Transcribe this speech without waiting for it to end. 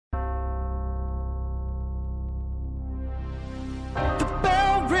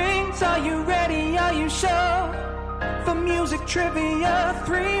show. For music trivia,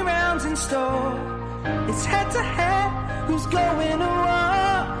 3 rounds in store. It's head to head, who's going to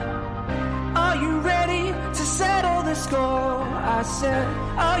war? Are you ready to settle the score? I said,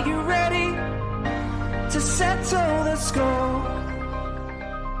 are you ready to settle the score?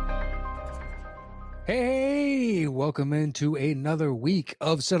 Hey, welcome into another week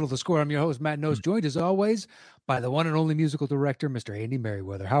of Settle the Score. I'm your host, Matt Nost, joined as always by the one and only musical director, Mr. Andy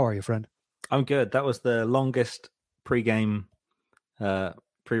Merriweather. How are you, friend? I'm good. That was the longest pre-game,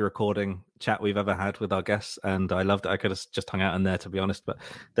 pre-recording chat we've ever had with our guests, and I loved it. I could have just hung out in there, to be honest, but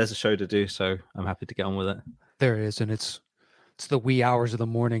there's a show to do, so I'm happy to get on with it. There it is, and it's the wee hours of the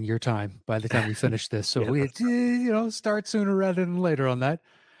morning, your time, by the time we finish this. So we start sooner rather than later on that.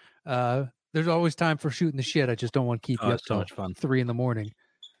 There's always time for shooting the shit. I just don't want to keep you up so much fun. 3 a.m.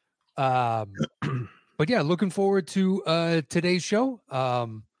 But yeah, looking forward to today's show.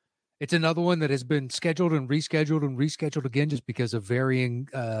 It's another one that has been scheduled and rescheduled again, just because of varying,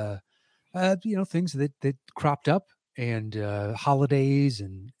 things that cropped up and holidays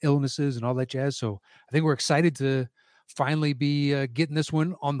and illnesses and all that jazz. So I think we're excited to finally be getting this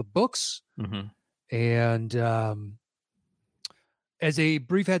one on the books. Mm-hmm. And as a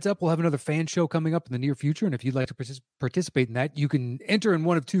brief heads up, we'll have another fan show coming up in the near future. And if you'd like to participate in that, you can enter in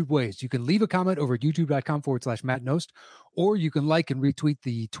one of 2 ways. You can leave a comment over at youtube.com/Matt Nost, or you can like and retweet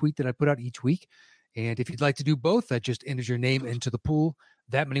the tweet that I put out each week. And if you'd like to do both, that just enters your name into the pool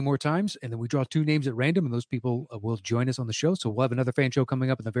that many more times. And then we draw 2 names at random, and those people will join us on the show. So we'll have another fan show coming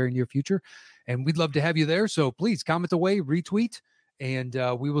up in the very near future. And we'd love to have you there. So please comment away, retweet, and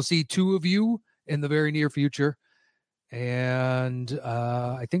we will see 2 of you in the very near future. And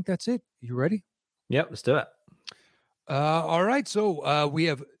I think that's it. You ready? Yep, let's do it. All right. So we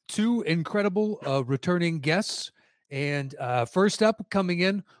have 2 incredible returning guests. And first up, coming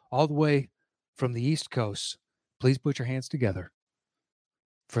in all the way from the East Coast, please put your hands together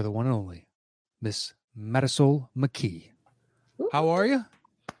for the one and only Miss Marisol McKee. How are you?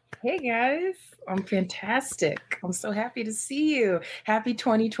 Hey, guys. I'm fantastic. I'm so happy to see you. Happy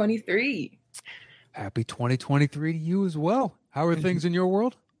 2023. Happy 2023 to you as well. How are things in your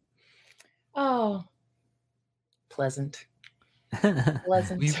world? Oh, pleasant.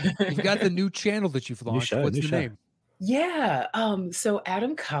 Pleasant. You've got the new channel that you've launched. What's the name? Yeah. So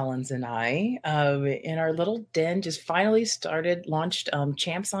Adam Collins and I, in our little den, just finally launched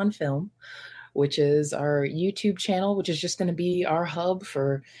Champs on Film, which is our YouTube channel, which is just going to be our hub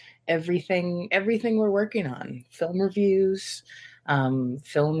for everything we're working on. Film reviews,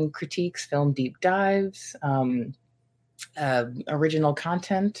 film critiques, film deep dives, original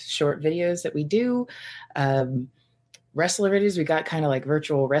content, short videos that we do, wrestler videos. We got kind of like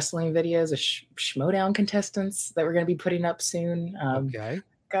virtual wrestling videos of Schmodown contestants that we're going to be putting up soon. Okay.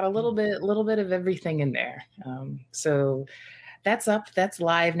 Got a little bit of everything in there. So that's up. That's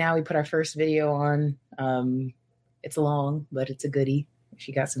live now. We put our first video on. It's long, but it's a goodie if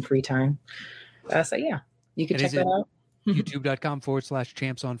you got some free time. So yeah, you can check that out.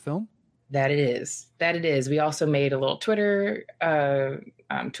 youtube.com/Champs on Film. That it is. We also made a little Twitter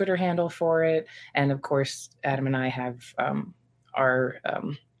handle for it, and of course, Adam and I have our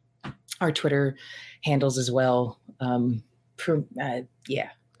Twitter handles as well.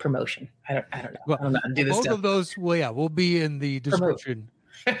 Promotion. I don't know. Well, I don't know how to do this both stuff. of those. Well, yeah, will be in the description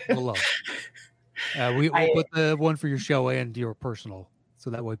below. We'll put the one for your show and your personal, so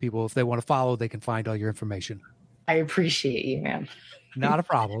that way people, if they want to follow, they can find all your information. I appreciate you, man. Not a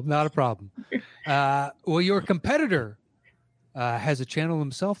problem. Not a problem. Well, your competitor has a channel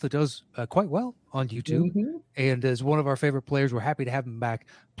himself that does quite well on YouTube, and as one of our favorite players, we're happy to have him back.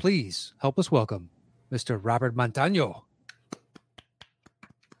 Please help us welcome Mr. Robert Montano.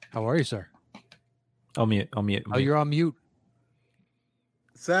 How are you, sir? I'll mute. Oh, you're on mute.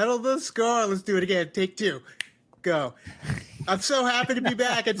 Settle the score. Let's do it again. Take 2. Go. I'm so happy to be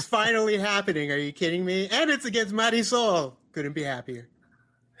back. It's finally happening. Are you kidding me? And it's against Marisol. Couldn't be happier.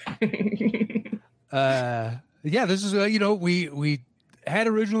 Yeah, this is, we had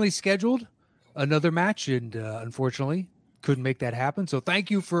originally scheduled another match, and unfortunately couldn't make that happen. So thank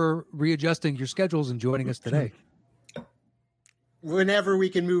you for readjusting your schedules and joining us today. Whenever we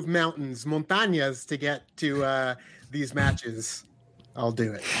can move montañas to get to these matches, I'll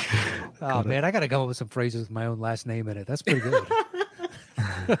do it. Oh, man, I got to come up with some phrases with my own last name in it. That's pretty good.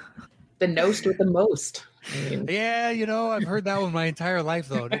 The Nost with the most. Yeah, I've heard that one my entire life,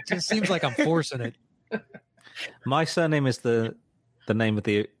 though. It just seems like I'm forcing it. My surname is the name of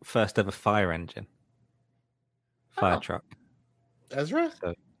the first ever fire engine. Fire truck. Ezra?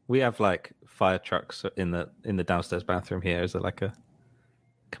 So we have like fire trucks in the downstairs bathroom here. Is it like a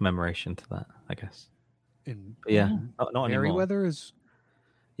commemoration to that, I guess? In Yeah, not anymore. Merryweather is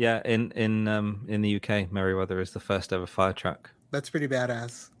Yeah, in the UK, Merryweather is the first ever fire truck. That's pretty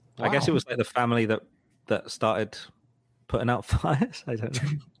badass. I guess it Wow. was like the family that started putting out fires. I don't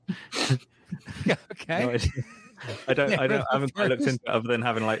know. Yeah, okay. No idea. I haven't quite looked into it other than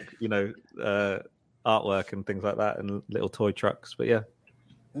having like artwork and things like that and little toy trucks. But yeah,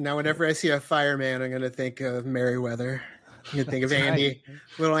 Now, whenever I see a fireman, I'm going to think of Merryweather. I'm going to think of That's Andy,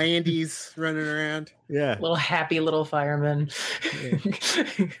 little Andy's running around. yeah. Little happy little firemen.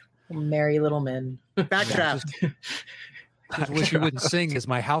 Merry little men. Backdraft. Just wish you wouldn't sing as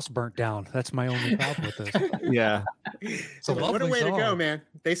my house burnt down. That's my only problem with this. Yeah. It's a What a lovely way to go, song. man.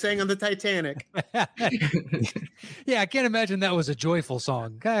 They sang on the Titanic. Yeah, I can't imagine that was a joyful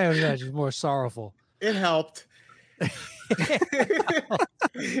song. I imagine more sorrowful. It helped.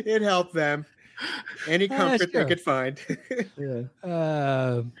 It helped them. Any comfort they sure. could find. Yeah.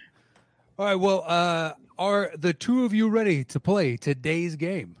 All right. Well, are the two of you ready to play today's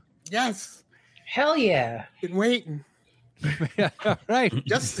game? Yes. Hell yeah. Been waiting. All right.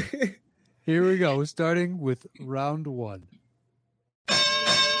 Just Here we go. Starting with round one.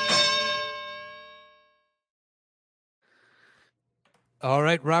 All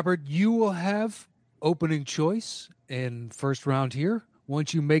right, Robert, you will have opening choice in first round here.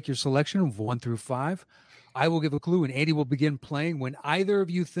 Once you make your selection of 1 through 5, I will give a clue and Andy will begin playing. When either of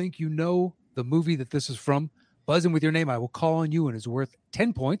you think you know the movie that this is from, buzz in with your name. I will call on you and it's worth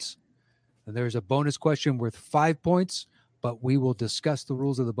 10 points. And there's a bonus question worth 5 points, but we will discuss the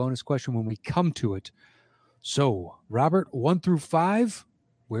rules of the bonus question when we come to it. So, Robert, 1 through 5,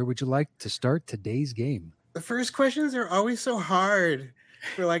 where would you like to start today's game? the first questions are always so hard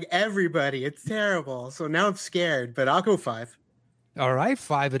for like everybody. It's terrible. So now I'm scared, but I'll go 5. All right,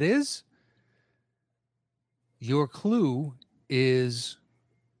 5 it is. Your clue is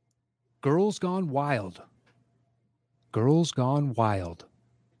Girls Gone Wild. Girls Gone Wild.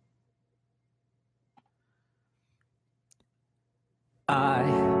 I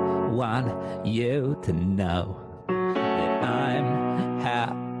want you to know that I'm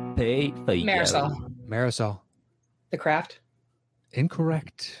happy for Marisol. you. Marisol. The Craft.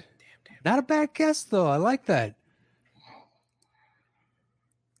 Incorrect. Not a bad guess, though. I like that.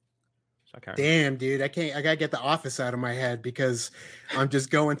 Damn, dude, I gotta get The Office out of my head because I'm just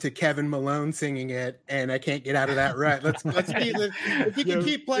going to Kevin Malone singing it, and I can't get out of that rut. If you can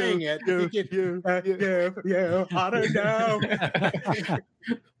keep playing it, I don't know.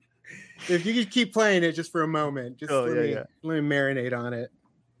 If you could keep playing it just for a moment, just let me marinate on it.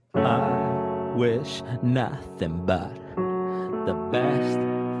 I wish nothing but the best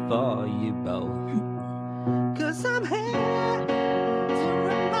for you both. 'Cause I'm here to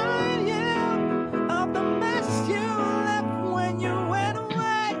remind you of the mess you left when you went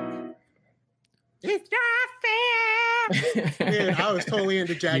away. It's not fair. Dude, I was totally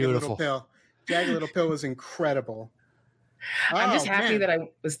into Jagged Beautiful. Little Pill. Jagged Little Pill was incredible. I'm just Oh, happy man. that I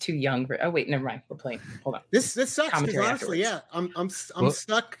was too young for. Oh wait, never mind. We're playing. Hold on. This sucks because Commentary honestly, afterwards. yeah, I'm Well-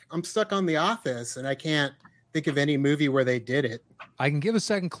 stuck. I'm stuck on The Office, and I can't think of any movie where they did it. I can give a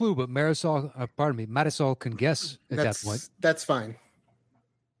second clue, but Marisol can guess at that point. That's fine.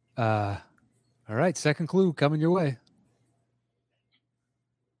 All right, second clue coming your way.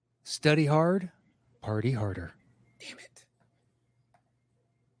 Study hard, party harder. Damn it.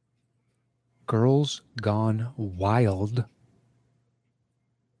 Girls Gone Wild.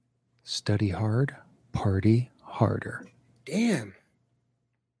 Study hard, party harder. Damn.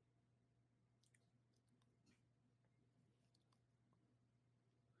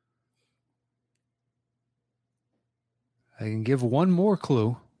 I can give one more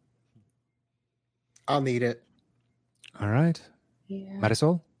clue. I'll need it. All right. Yeah.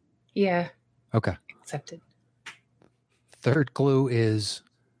 Marisol? Yeah. Okay. Accepted. Third clue is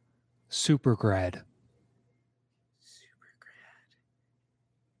super grad.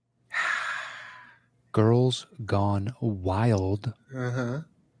 Girls Gone Wild Uh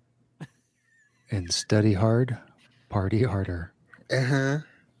and study hard, party harder. huh. Uh huh.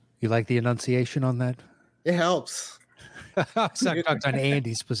 You like the enunciation on that? It helps. It's not talking on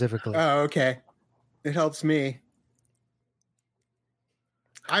Andy specifically. Oh, okay. It helps me.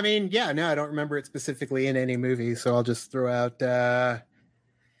 I mean, yeah, no, I don't remember it specifically in any movie, so I'll just throw out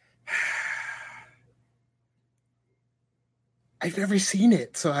I've never seen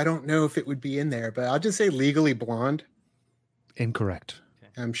it, so I don't know if it would be in there, but I'll just say Legally Blonde, Incorrect.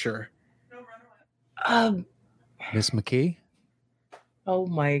 I'm sure. Miss McKee? Oh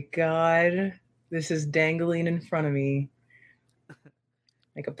my God. This is dangling in front of me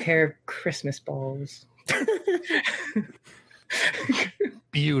like a pair of Christmas balls.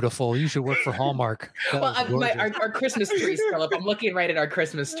 beautiful. You should work for Hallmark. That Well, was gorgeous. our Christmas tree still up. I'm looking right at our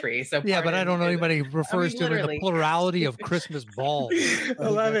Christmas tree. So Yeah, but I don't know anybody refers to it in the literally. plurality of Christmas balls. I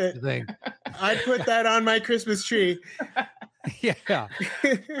love That's it. the thing. I'd put that on my Christmas tree. Yeah,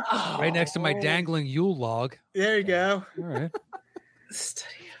 right next to my Oh. dangling Yule log. There you go. All right. Study.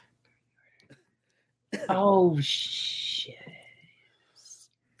 Oh shit!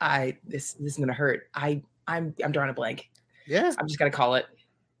 This is gonna hurt. I'm drawing a blank. Yeah. I'm just gonna call it.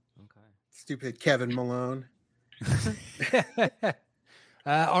 Stupid Kevin Malone.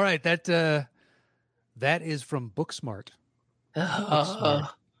 All right, that is from Booksmart,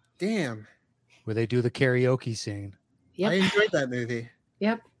 Oh, Damn. where they do the karaoke scene. I yep, enjoyed that movie.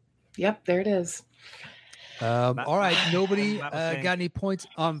 yep. There it is. All right, nobody Matt was saying- got any points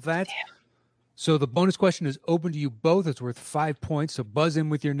on that. So the bonus question is open to you both. It's worth 5 points. So buzz in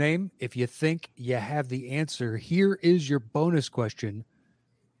with your name if you think you have the answer. Here is your bonus question.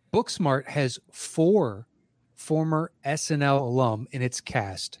 Booksmart has 4 former SNL alum in its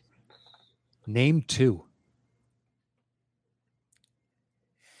cast. Name 2.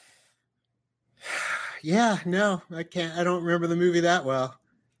 Yeah, no, I can't. I don't remember the movie that well.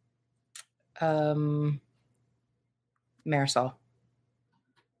 Marisol.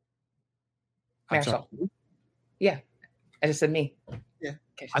 I'm sorry. Marisol. Yeah, I just said me. Yeah.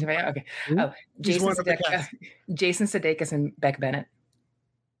 Okay. Okay. Who? Oh, Who's Jason one of the Sudeikis, cast? Jason Sudeikis and Beck Bennett.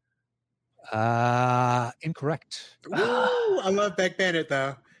 Incorrect. Ooh, I love Beck Bennett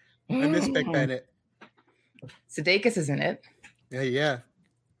though. I miss Beck Bennett. Sudeikis is in it. Yeah.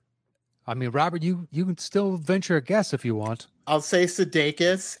 I mean, Robert, you can still venture a guess if you want. I'll say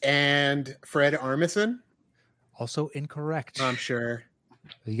Sudeikis and Fred Armisen. Also incorrect. I'm sure.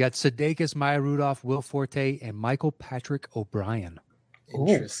 You got Sudeikis, Maya Rudolph, Will Forte, and Michael Patrick O'Brien,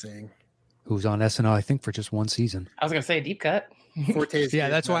 Interesting. who's on SNL, I think, for just one season. I was gonna say a deep cut. Forte's Yeah,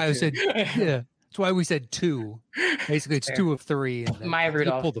 good that's now, why I too. said. Yeah, that's why we said 2. Basically, it's Fair. 2 of 3. And then Maya you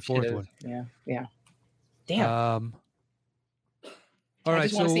Rudolph pulled the 4th should've- one. Yeah. Damn. All I right,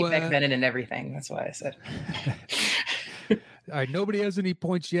 just want to so see Beck Bennett and everything. That's why I said. all right, nobody has any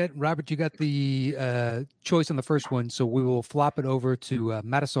points yet. Robert, you got the choice on the first one, so we will flop it over to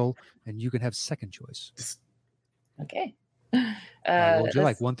Marisol, and you can have second choice. Okay. What would you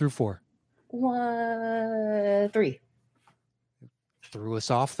like, let's- 1 through 4? 3. Threw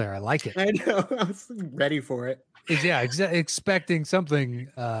us off there. I like it. I know. I was ready for it. Expecting something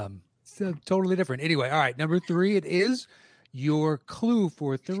totally different. Anyway, all right, number 3 it is. Your clue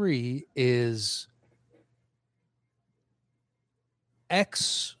for 3 is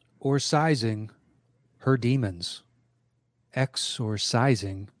X or sizing her demons. X or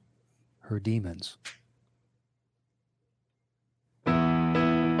sizing her demons.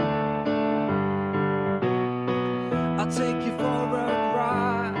 I'll take you for a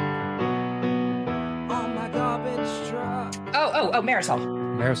ride on my garbage truck. Oh, Marisol.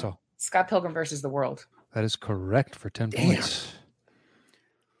 Marisol. Scott Pilgrim versus the World. That is correct for 10 Damn. points.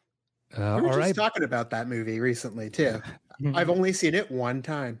 We were All just right. talking about that movie recently too. I've only seen it one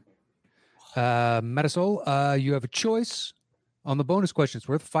time. Marisol, you have a choice on the bonus question. It's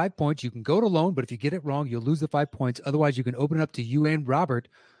worth 5 points. You can go it alone, but if you get it wrong, you'll lose the 5 points. Otherwise, you can open it up to you and Robert.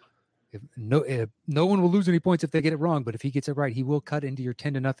 If no one will lose any points if they get it wrong, but if he gets it right, he will cut into your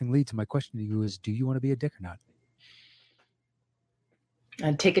 10-0 lead. So my question to you is, do you want to be a dick or not?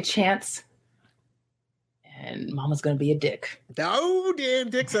 And take a chance. And Mama's gonna be a dick. Oh, damn,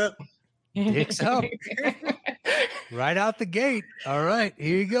 dicks up. Dicks up. Right out the gate. All right,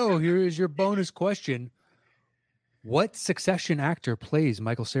 here you go. Here is your bonus question. What Succession actor plays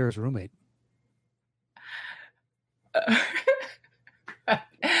Michael Cera's roommate?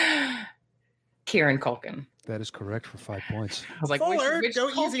 Kieran Culkin. That is correct for 5 points. I was like, Fuller, which go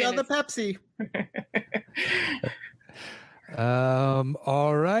easy Culkin on the is- Pepsi.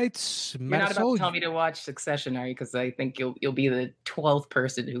 All right, You're not about Marisol, to tell me to watch Succession, are you? Because I think you'll be the 12th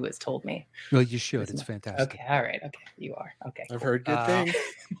person who has told me. well, you should. It's fantastic. Okay, all right, okay, you are okay. I've cool. heard good Uh, things.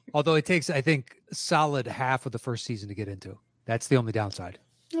 Although it takes, I think, solid half of the first season to get into. That's the only downside.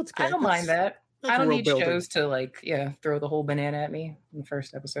 That's I don't mind that. that's I don't world need building. shows to throw the whole banana at me in the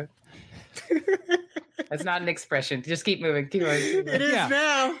first episode. That's not an expression. Just keep moving. Keep moving. Keep It moving. is Yeah.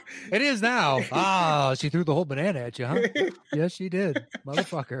 now. It is now. Ah, she threw the whole banana at you, huh? Yes, she did.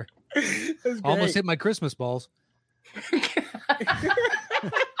 Motherfucker. That's Almost great. hit my Christmas balls.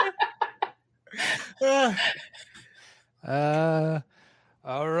 Ah,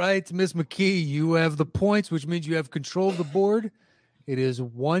 All right, Miss McKee, you have the points, which means you have control of the board. It is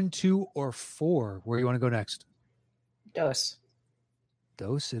 1, 2, or 4. Where do you want to go next? Dose.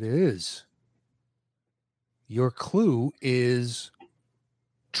 Dose it is. Your clue is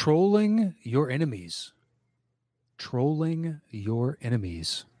Trolling your enemies. Trolling your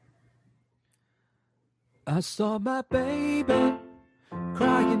enemies. I saw my baby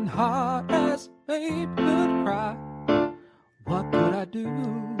crying hard as baby could cry. What could I do?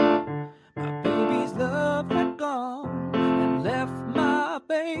 My baby's love had gone and left my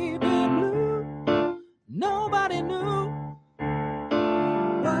baby blue. Nobody knew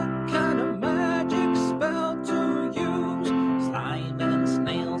what kind of magic spell to use. Slime and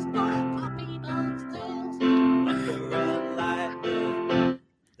snails, puppy bugs, thunder and lightning.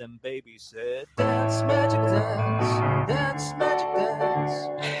 Then baby said, dance, magic dance, dance, magic dance.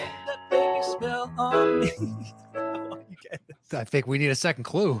 That baby spell on me. You get it. I think we need a second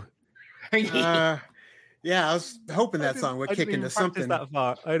clue. Yeah, I was hoping that song would I kick didn't into even practice something. that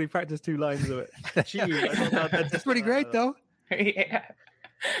far. I only practiced 2 lines of it. Jeez. That's pretty great, though. Yeah.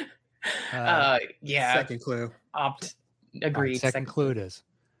 Yeah. Second clue. Agreed. Second clue it is.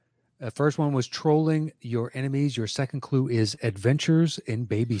 The first one was trolling your enemies. Your second clue is adventures in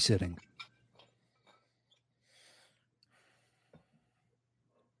babysitting.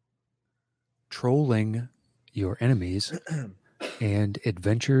 Trolling your enemies and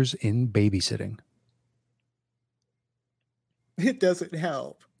adventures in babysitting. It doesn't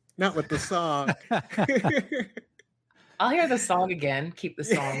help. Not with the song. I'll hear the song again. Keep the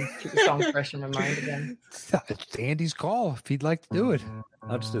song fresh in my mind again. It's Andy's call if he'd like to do it.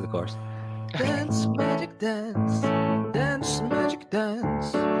 I'll just do the chorus. Dance, magic dance, dance, magic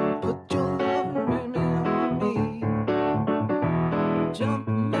dance. Put your love on me. Jump,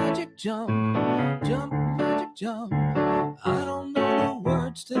 magic jump, jump, magic jump. I don't know the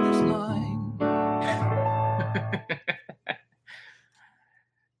words to this line.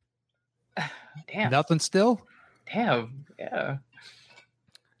 Damn. Nothing still? Damn. Yeah.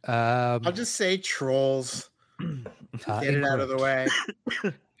 I'll just say trolls. Get it out of the way.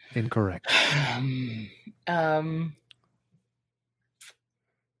 Incorrect. Yeah,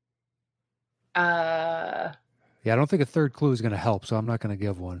 I don't think a third clue is going to help, so I'm not going to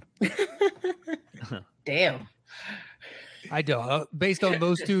give one. Damn. I don't. Based on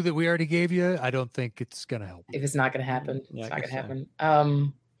those two that we already gave you, I don't think it's going to help. If it's not gonna happen, Yeah, it's I not gonna guess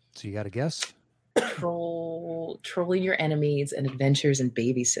happen. So you got to guess? Trolling your enemies and adventures in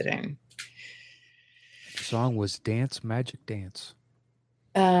babysitting. The song was Dance, Magic Dance.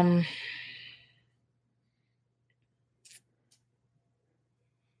 God,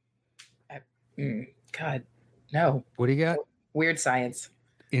 no. What do you got? Weird Science.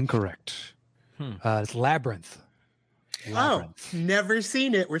 Incorrect. It's Labyrinth. Oh, never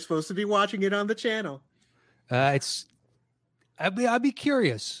seen it. We're supposed to be watching it on the channel. It's. I'd be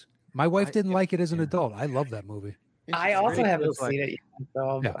curious. My wife didn't like it as an adult. I love that movie. I also haven't seen it yet.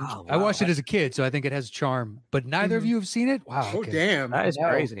 So Yeah. I watched it as a kid, so I think it has charm. But neither of you have seen it. Wow. Oh, okay. damn. That is No.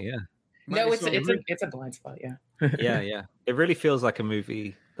 crazy, yeah. no, Might as well it's a blind spot. Yeah. Yeah. It really feels like a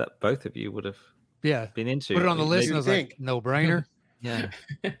movie that both of you would have Yeah. been into. Put it on the list, and I was think? like, no brainer. Yeah.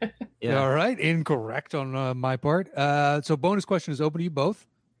 All right. Incorrect on my part. So bonus question is open to you both.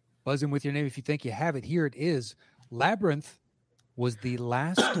 Buzz in with your name if you think you have it. Here it is. Labyrinth was the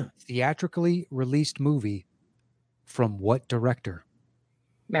last theatrically released movie from what director?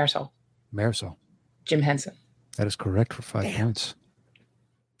 Marisol. Marisol. Jim Henson. That is correct for 5 points.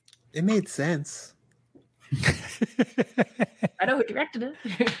 It made sense. I know who directed it.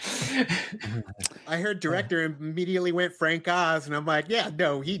 I heard director and immediately went Frank Oz, and I'm like, yeah,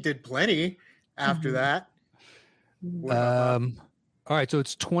 no, he did plenty after that. All right, so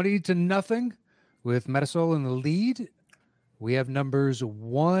it's 20-0 with Marisol in the lead. We have numbers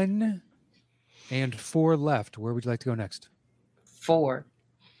 1 and 4 left. Where would you like to go next? 4.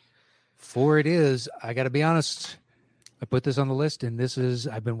 4 it is. I got to be honest. I put this on the list, and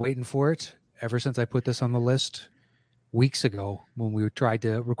I've been waiting for it ever since I put this on the list weeks ago when we tried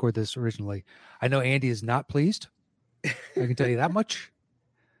to record this originally. I know Andy is not pleased. I can tell you that much.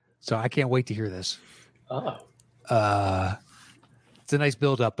 So I can't wait to hear this. Oh. It's a nice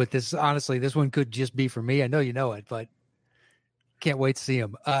build up, but this one could just be for me. I know you know it, but can't wait to see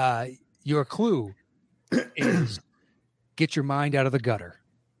him. Your clue is get your mind out of the gutter.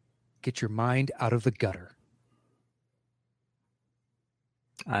 Get your mind out of the gutter.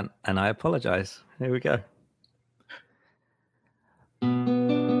 And I apologize. Here we go.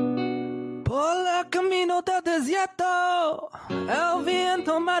 Por el camino del desierto, el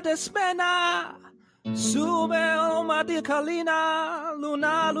viento me despena. Sube alma de calina,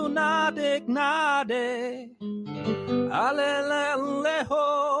 luna, luna de gnade.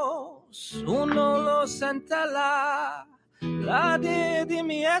 Lejos, uno lo centela. La de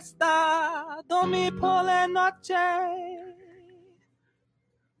mi esta, dormí por la noche.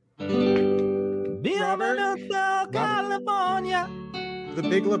 California. The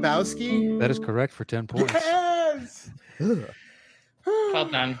Big Lebowski. That is correct for 10 points. Yes. Well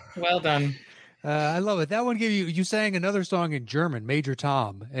done. Well done. I love it. That one gave you sang another song in German, Major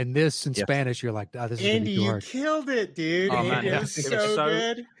Tom, and this in Yes. Spanish. You're like, oh, this is gonna Andy, be too you hard. killed it, dude. Oh, man, Andy, yeah. it was It was so so-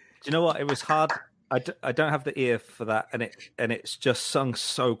 good. Do you know what? It was hard. I don't have the ear for that, and it's just sung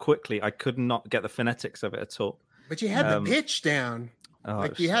so quickly. I could not get the phonetics of it at all. But you had Um, the pitch down. Oh, it Like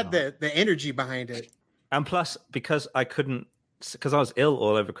was you so had hard. the energy behind it. And plus, because I was ill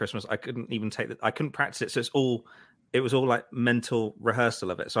all over Christmas, I couldn't even I couldn't practice it. So it was all like mental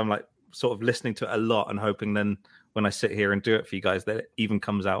rehearsal of it. So I'm like sort of listening to it a lot and hoping then when I sit here and do it for you guys, that it even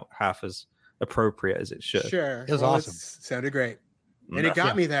comes out half as appropriate as it should. Sure. It was awesome. Sounded great. And it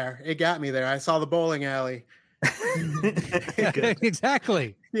got me there. It got me there. I saw the bowling alley. Good.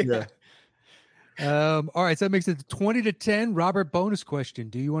 Exactly. Yeah. All right, so that makes it 20-10. Robert, bonus question.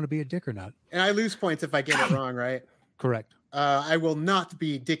 Do you want to be a dick or not? And I lose points if I get it wrong, right? Correct. I will not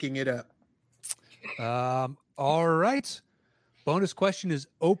be dicking it up. All right. Bonus question is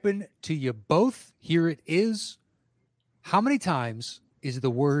open to you both. Here it is. How many times is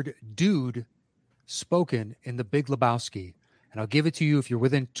the word dude spoken in The Big Lebowski? And I'll give it to you if you're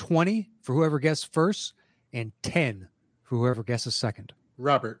within 20 for whoever guesses first and 10 for whoever guesses second.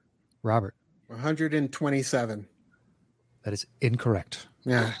 Robert, Robert, 127. that is incorrect.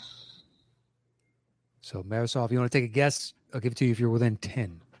 Yeah. So Marisol, if you want to take a guess, I'll give it to you if you're within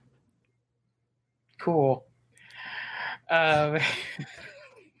 10. Cool.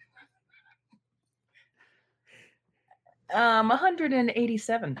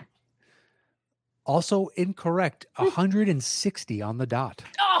 187. Also incorrect. 160 on the dot.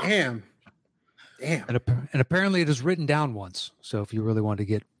 Oh, Damn. And apparently it is written down once. So if you really want to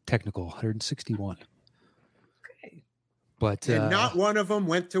get technical, 161. okay. But And not one of them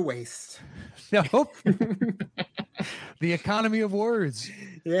went to waste. nope. The economy of words.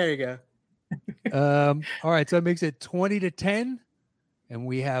 There you go. All right, so that makes it 20-10, and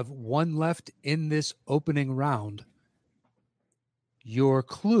we have one left in this opening round. Your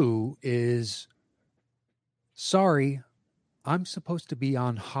clue is, sorry, I'm supposed to be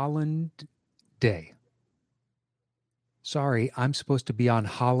on Holland Day. Sorry, I'm supposed to be on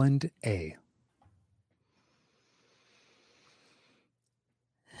Holland A.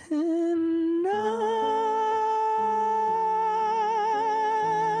 And I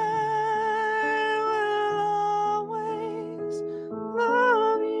will always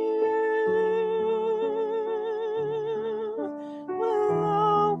love you. Will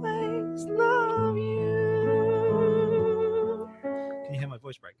always love you. Can you hear my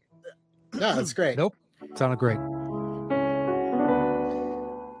voice break? No, that's great. Nope, sounded great.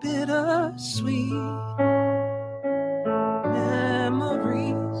 Bittersweet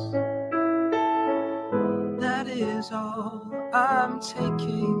memories. That is all I'm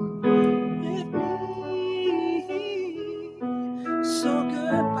taking with me. So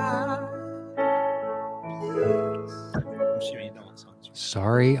goodbye, please. I'm sure you know what song it's from.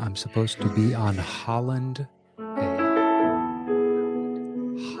 Sorry, I'm supposed to be on Holland A.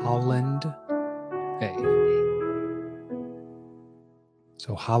 Holland A.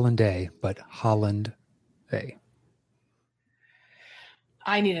 So Holland A, but Holland A.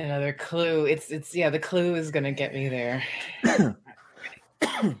 I need another clue. It's yeah, the clue is gonna get me there.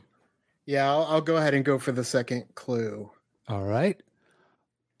 Yeah, I'll go ahead and go for the second clue. All right.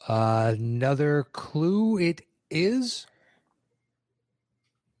 Another clue it is.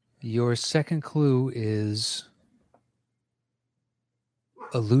 Your second clue is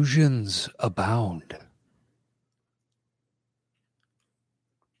illusions abound.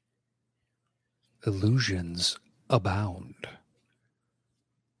 Illusions abound.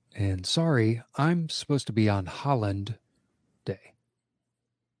 And sorry, I'm supposed to be on Holland Day.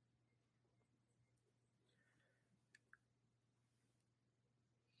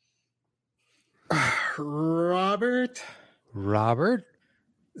 Robert, Robert,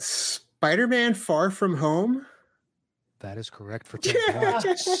 Spider-Man Far From Home. that is correct for 10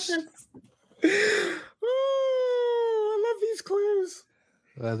 points. Oh, I love these clues.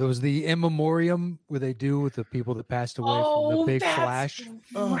 There was the in memoriam where they do with the people that passed away from the big that's flash,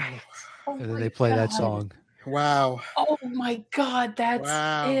 right. Oh and then my they play that God. song. Wow. Oh my God, that's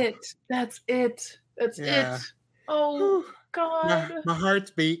Wow. it. That's it. That's Yeah. it. Oh Whew. God. My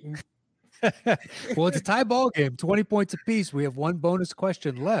heart's beating. Well, it's a tie ball game, 20 points apiece. We have one bonus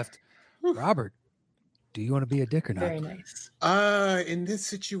question left. Robert, do you want to be a dick or not? Very nice. In this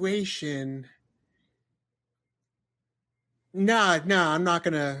situation, nah, I'm not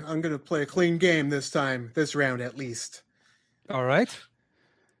I'm gonna play a clean game this time, this round at least. All right.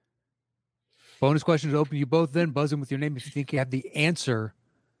 Bonus question to open you both then. Buzz in with your name if you think you have the answer.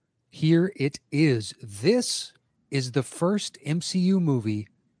 Here it is. This is the first MCU movie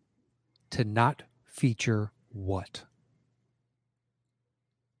to not feature what?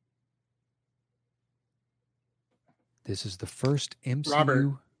 This is the first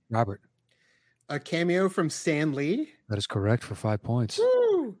MCU. Robert. A cameo from Stan Lee. That is correct for 5 points.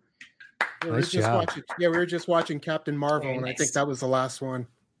 Woo! Nice job. We were just watching Captain Marvel, Very and I nice. think that was the last one.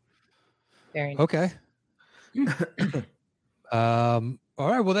 Very nice. Okay. All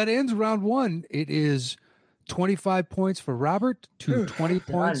right. Well, that ends round one. It is 25 points for Robert to 20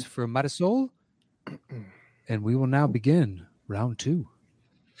 points for Marisol. And we will now begin round two.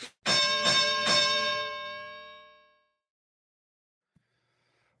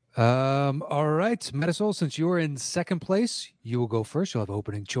 All right, Marisol, since you're in second place, you will go first. You'll have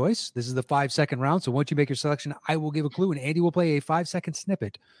opening choice. This is the 5-second round. So once you make your selection, I will give a clue, and Andy will play a 5-second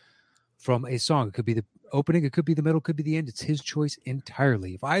snippet from a song. It could be the opening, it could be the middle, it could be the end. It's his choice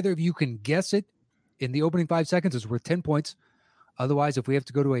entirely. If either of you can guess it in the opening 5 seconds, it's worth 10 points. Otherwise, if we have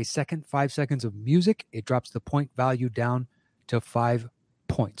to go to a second 5 seconds of music, it drops the point value down to 5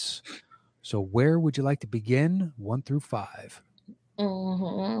 points. So where would you like to begin? 1 through 5.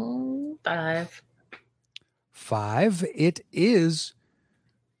 5. 5. It is.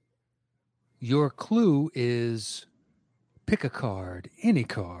 Your clue is pick a card, any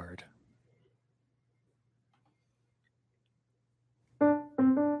card.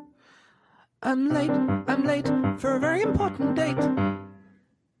 I'm late for a very important date.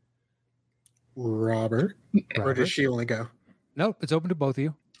 Robert. Or does she only go? Nope, it's open to both of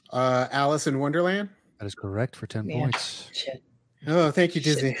you. Alice in Wonderland. That is correct for 10 Yeah. points. Shit. Oh, thank you,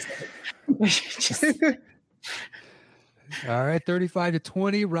 Disney. Just- All right, 35 to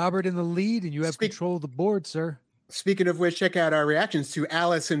 20. Robert in the lead, and you have Speak- control of the board, sir. Speaking of which, check out our reactions to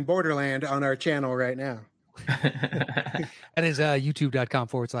Alice in Borderland on our channel right now. That is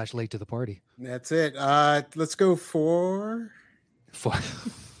youtube.com/late to the party. That's it. Let's go for.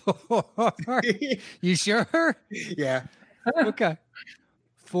 You sure? Yeah. Okay.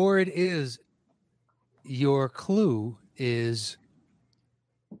 4 it is. Your clue is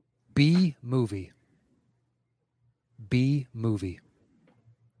B movie. B movie.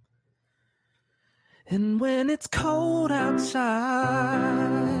 And when it's cold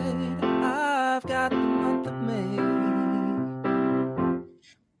outside, I've got the month of May.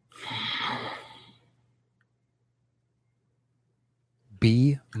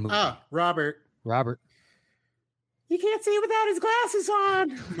 B movie. Robert. Robert. He can't see without his glasses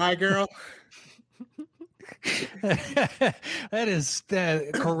on. My girl. That is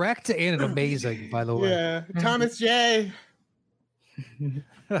correct and amazing, by the way. Yeah. Thomas J.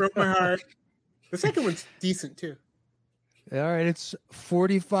 Broke my heart. The second one's decent too. All right, it's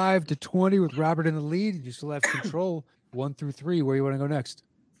 45 to 20 with Robert in the lead. You still have control 1 through 3. Where you want to go next?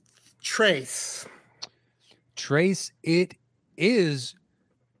 Trace. Trace, it is.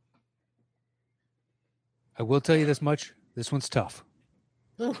 I will tell you this much. This one's tough.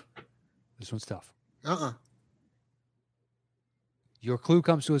 Oh. This one's tough. Your clue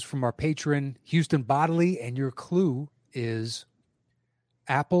comes to us from our patron, Houston Bodley, and your clue is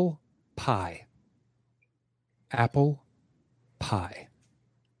apple pie. Apple pie.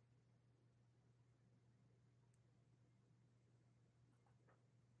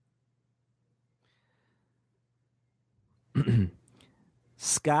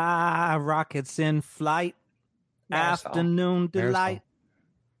 Sky rockets in flight. Marisol. Afternoon delight.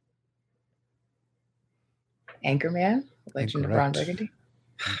 Anchorman, Legend of Ron Incorrect. Burgundy.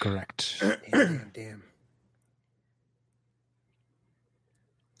 Incorrect. Damn.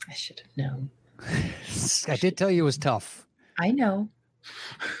 I should have known. I did tell you it was tough. I know,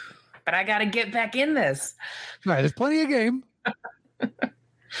 but I got to get back in this. All right, there's plenty of game.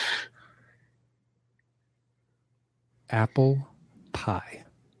 Apple pie.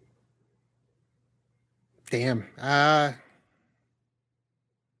 Damn. I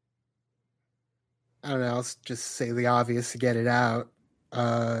don't know. I'll just say the obvious to get it out.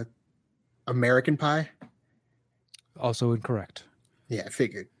 American Pie. Also incorrect. Yeah, I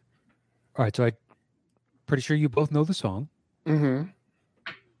figured. All right, so I'm pretty sure you both know the song. Mm-hmm.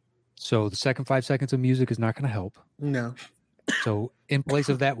 So the second 5 seconds of music is not going to help. No. So in place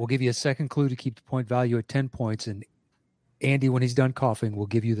of that, we'll give you a second clue to keep the point value at 10 points. And Andy, when he's done coughing, will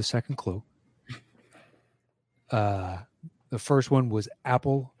give you the second clue. The first one was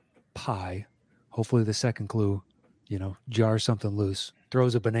apple pie. Hopefully the second clue, jars something loose,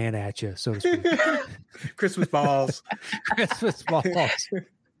 throws a banana at you, so to speak. Christmas balls. Christmas balls.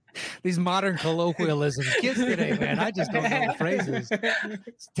 These modern colloquialisms. Kids today, man. I just don't know the phrases.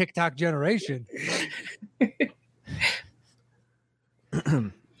 It's TikTok generation.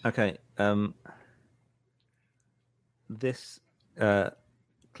 Okay. This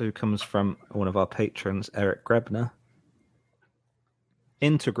clue comes from one of our patrons, Eric Grebner.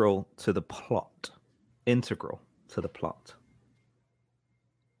 Integral to the plot. Integral to the plot.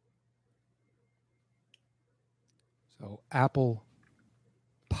 So apple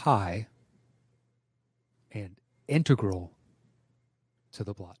pie and integral to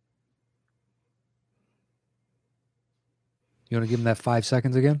the plot. You want to give him that 5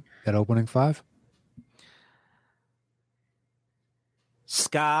 seconds again? That opening 5?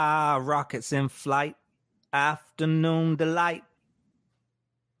 Sky rockets in flight. Afternoon delight.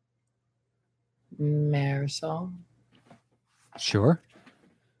 Marisol. Sure.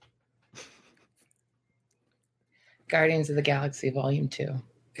 Guardians of the Galaxy Volume 2.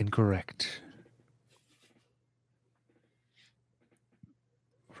 Incorrect.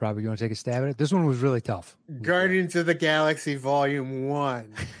 Robert, you want to take a stab at it? This one was really tough. Guardians of the Galaxy Volume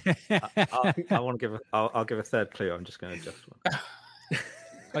 1. I'll give a third clue. I'm just going to adjust one.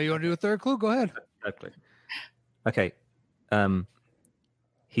 Oh, you want to do a third clue? Go ahead. Third clue. Okay.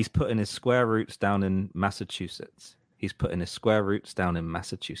 He's putting his square roots down in Massachusetts. He's putting his square roots down in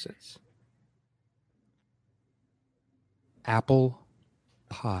Massachusetts. Apple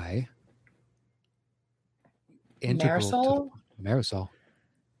pie. Integral to Marisol? the- Marisol.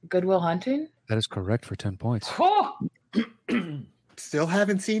 Goodwill Hunting? That is correct for 10 points. Oh! Still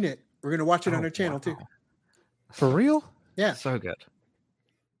haven't seen it. We're gonna watch it on our channel too. For real? Yeah, So good.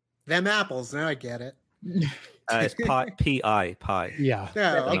 them apples. Now I get it. It's pie. P-I, pie. Yeah.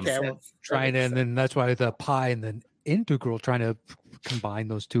 Yeah, That makes okay. Well, sense. That Trying to, makes and then that's why the pie and then integral, trying to combine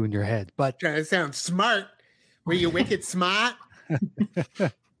those two in your head. But trying to sound smart. Were you wicked smart?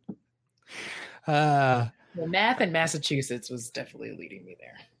 The math in Massachusetts was definitely leading me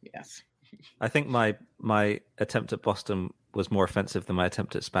there. Yes. I think my attempt at Boston was more offensive than my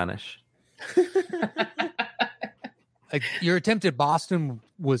attempt at Spanish. like your attempt at Boston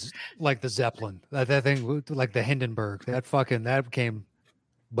was like the Zeppelin. That thing, like the Hindenburg. That came,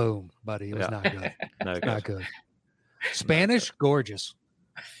 boom, buddy. It was Yeah. not good. No, Not good. good. Spanish, gorgeous.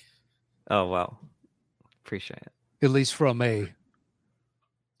 Oh well, appreciate it. At least from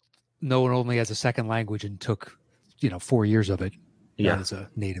no one only has a second language and took 4 years of it Yeah. as a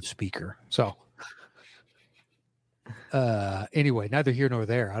native speaker. So anyway, neither here nor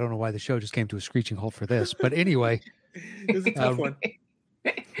there. I don't know why the show just came to a screeching halt for this, but anyway, It was a tough one.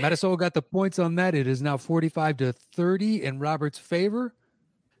 Marisol got the points on that. It is now 45-30 in Robert's favor.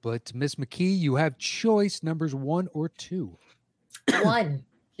 But Miss McKee, you have choice numbers 1 or 2. 1,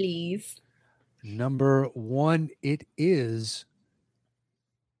 please. Number 1, it is.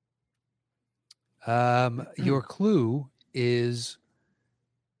 Your clue is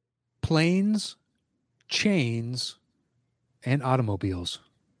planes, chains, and automobiles.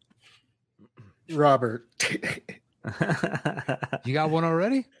 Robert. You got one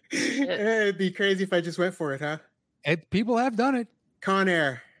already? It'd be crazy if I just went for it, huh? People have done it. Con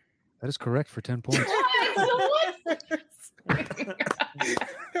Air. That is correct for 10 points.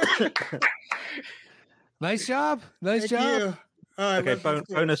 Nice job. Nice Thank job. you. Oh, I Okay, love this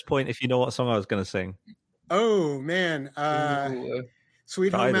quiz. bonus point if you know what song I was going to sing. Oh man, Ooh,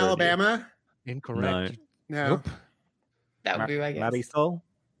 Sweet For Home either of you. Alabama. Incorrect. No, Nope. that would be my guess. Maddie Soul?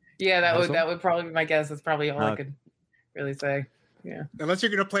 Yeah, Marisol? that would probably be my guess. That's probably all I Okay. could really say. Yeah. unless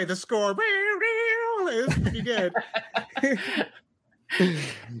you're gonna play the score. It's pretty good.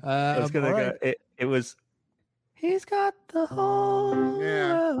 I was going to all right. go. It was. He's got the whole.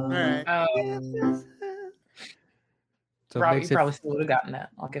 Yeah. All right. So it Rob, you makes it probably still would have gotten that.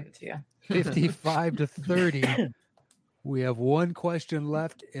 I'll give it to you. 55-30. We have one question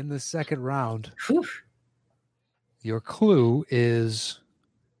left in the second round. Whew. Your clue is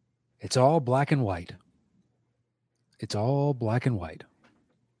it's all black and white. It's all black and white.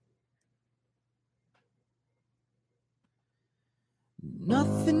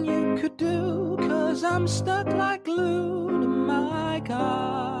 Nothing you could do, 'cause I'm stuck like glue to my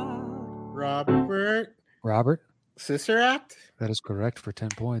car. Robert. Robert, Sister Act. that is correct for 10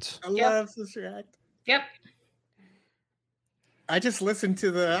 points. I Yep. love Sister Act. Yep. I just listened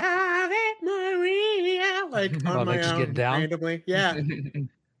to the Ave Maria like on Oh, my like just own getting down? randomly. Yeah.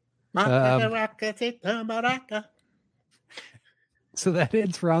 So that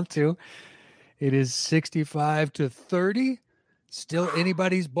ends round 2. It is 65-30. Still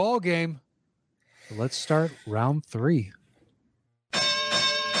anybody's ball game. So let's start round 3.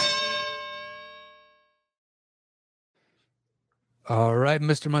 All right,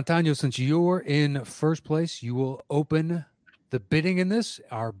 Mr. Montano, since you're in first place, you will open the bidding in this,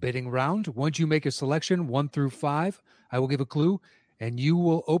 our bidding round. Once you make a selection, 1 through 5, I will give a clue, and you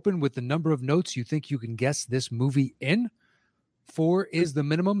will open with the number of notes you think you can guess this movie in. 4 is the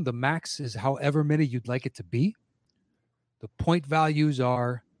minimum. The max is however many you'd like it to be. The point values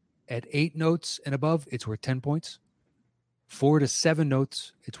are at 8 notes and above, it's worth 10 points. 4 to 7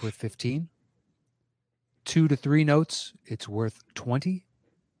 notes, it's worth 15. 2 to 3 notes, it's worth 20.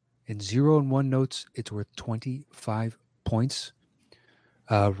 And 0 and 1 notes, it's worth 25 points.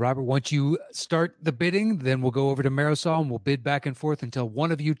 Robert, once you start the bidding, then we'll go over to Marisol and we'll bid back and forth until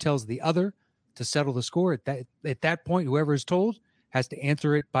one of you tells the other to settle the score. At that point, whoever is told has to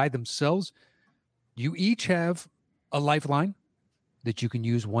answer it by themselves. You each have a lifeline that you can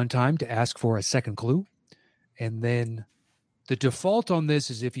use one time to ask for a second clue. And then the default on this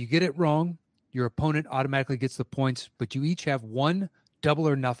is if you get it wrong, your opponent automatically gets the points, but you each have one double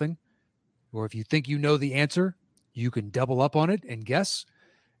or nothing. Or if you think you know the answer, you can double up on it and guess.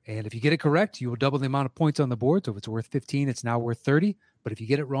 And if you get it correct, you will double the amount of points on the board. So if it's worth 15, it's now worth 30. But if you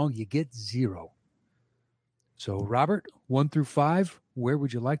get it wrong, you get 0. So Robert, 1 through 5, where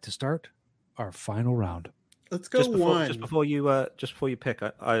would you like to start our final round? Let's go one. Just before you pick,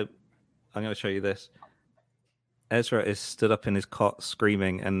 I'm going to show you this. Ezra is stood up in his cot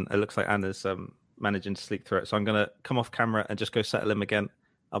screaming, and it looks like Anna's managing to sleep through it. So I'm going to come off camera and just go settle him again.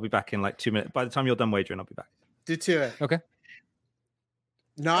 I'll be back in like 2 minutes. By the time you're done wagering, I'll be back. Do to it. Okay.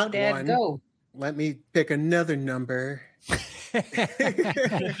 Not Dad, one. go. Let me pick another number. Let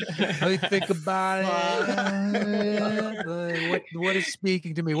me think about it. What is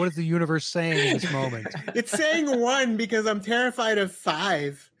speaking to me? What is the universe saying in this moment? It's saying 1 because I'm terrified of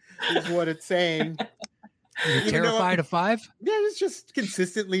 5 is what it's saying. You're Even though terrified of 5? Yeah, it's just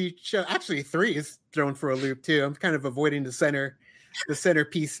consistently show. Actually, 3 is thrown for a loop too. I'm kind of avoiding the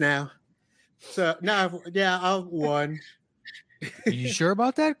centerpiece now. So now, yeah, I'll 1. Are you sure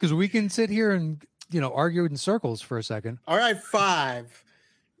about that? Because we can sit here and argue in circles for a second. All right, 5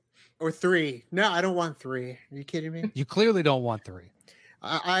 or 3. No, I don't want 3. Are you kidding me? You clearly don't want 3.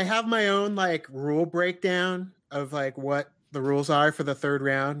 I have my own rule breakdown of what the rules are for the third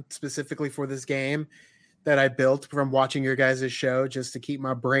round, specifically for this game that I built from watching your guys' show, just to keep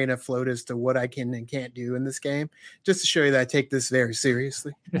my brain afloat as to what I can and can't do in this game, just to show you that I take this very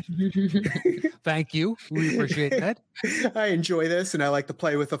seriously. Thank you. We appreciate that. I enjoy this, and I like to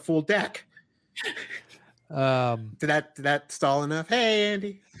play with a full deck. Did that stall enough? Hey,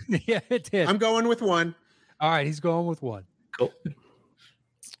 Andy. Yeah, it did. I'm going with 1. All right, he's going with 1. Cool.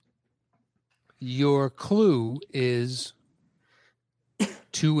 Your clue is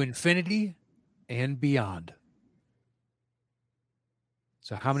to infinity and beyond.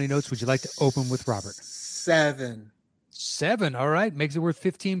 So how many notes would you like to open with Robert? 7. 7. All right. Makes it worth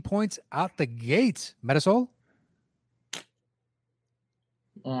 15 points out the gate. Metasol?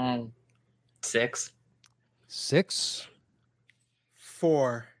 6. 6.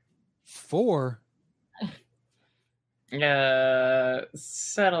 4. 4.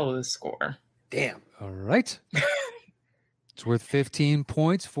 Settle the score. Damn. All right. It's worth 15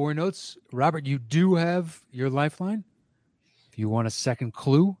 points. 4 notes. Robert, you do have your lifeline if you want a second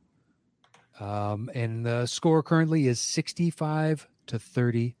clue. And the score currently is 65 to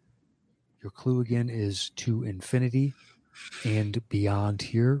 30. Your clue again is to infinity and beyond.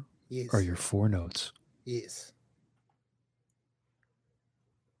 Here are your 4 notes. Yes.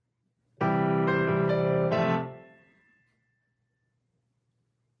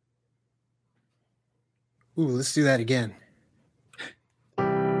 Ooh, let's do that again.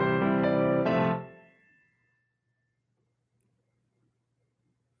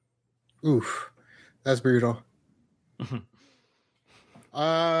 Oof, that's brutal. Damn,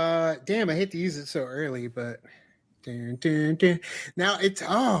 I hate to use it so early, but now it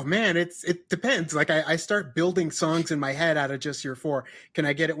depends. I start building songs in my head out of just your 4. Can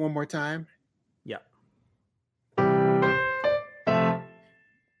I get it one more time? Yeah.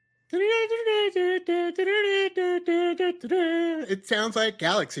 It sounds like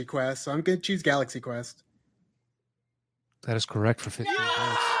Galaxy Quest, so I'm gonna choose Galaxy Quest. That is correct for 15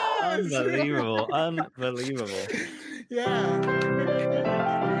 points. Unbelievable. Unbelievable. Yeah.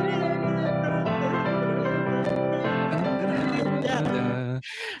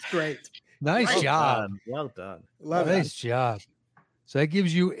 It's great. Nice Well job. Done. Well done. Love Nice it. job. So that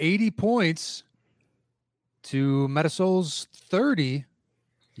gives you 80 points to Metasol's 30.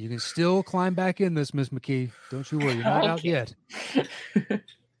 You can still climb back in this, Miss McKee. Don't you worry. You're not out yet.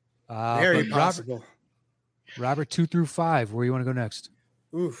 Very but possible. Robert, 2 through 5. Where you want to go next?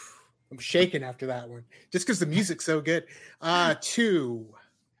 Oof. I'm shaking after that one, just because the music's so good. 2.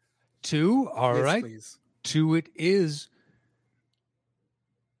 2. All Yes, right. please. 2 it is.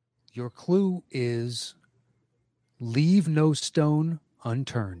 Your clue is leave no stone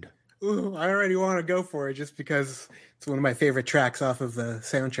unturned. Ooh, I already want to go for it just because it's one of my favorite tracks off of the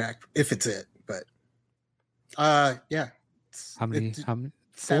soundtrack, if it's it. But yeah. How many? It's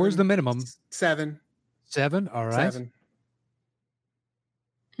 4 is the minimum. 7. 7. All right. 7.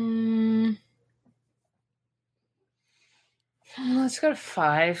 Let's go to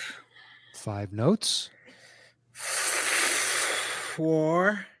 5. 5 notes.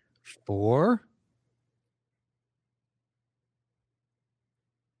 4. 4.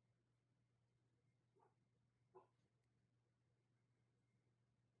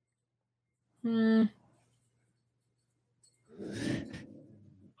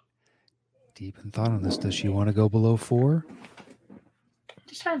 Deep in thought on this. Does she want to go below 4?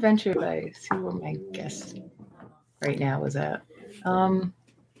 Just trying to venture by see where my guess right now is at.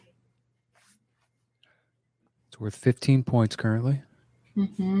 It's worth 15 points currently.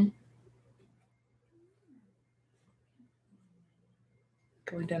 Going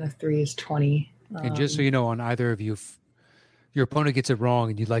down to 3 is 20. And just so you know, on either of you, if your opponent gets it wrong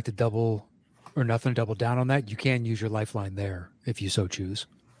and you'd like to double or nothing, double down on that, you can use your lifeline there if you so choose,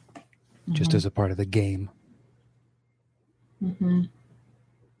 just as a part of the game.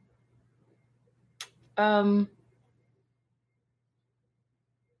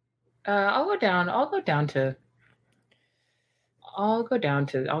 I'll go down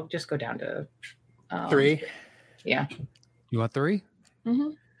to. I'll just go down to 3. Yeah. You want 3?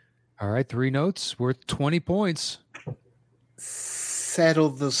 All right, 3 notes worth 20 points. Settle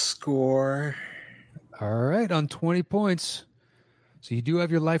the score. All right, on 20 points. So you do have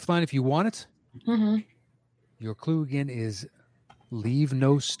your lifeline if you want it. Your clue again is leave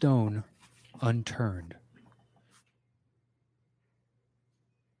no stone unturned.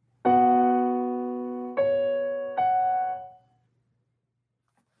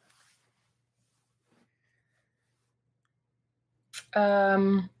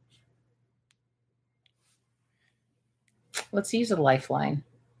 Let's use a lifeline.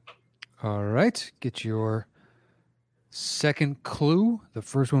 All right, get your second clue. The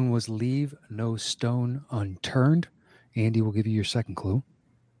first one was leave no stone unturned. Andy will give you your second clue.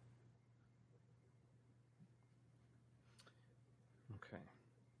 Okay.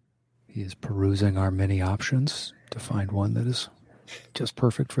 He is perusing our many options to find one that is just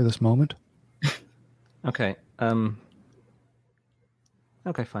perfect for this moment. Okay.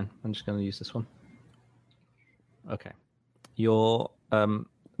 Okay, fine. I'm just going to use this one. Okay. Your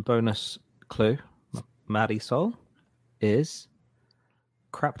bonus clue, Maddie Soul, is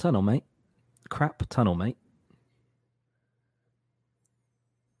crap tunnel, mate. Crap tunnel, mate.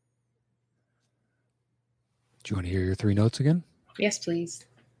 Do you want to hear your 3 notes again? Yes, please.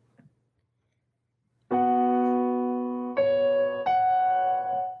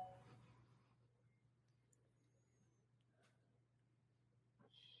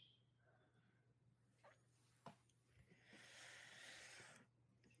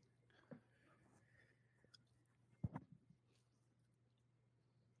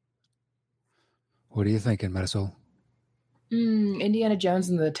 What are you thinking, Marisol? Indiana Jones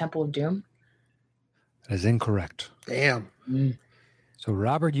and the Temple of Doom. That is incorrect. Damn. So,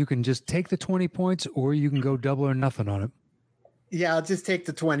 Robert, you can just take the 20 points or you can go double or nothing on it. Yeah, I'll just take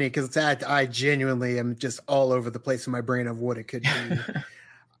the 20 because I genuinely am just all over the place in my brain of what it could be.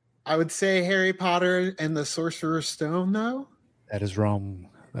 I would say Harry Potter and the Sorcerer's Stone, though. That is wrong.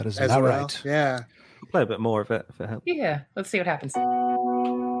 That is As not well. right. Yeah. I'll play a bit more of it if it helps. Yeah, let's see what happens.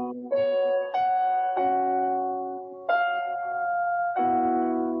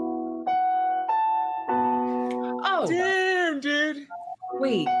 Oh, Damn, dude.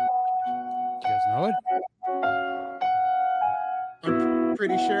 wait. You guys know it? I'm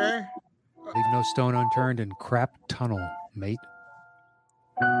pretty sure. Leave no stone unturned and crap tunnel, mate.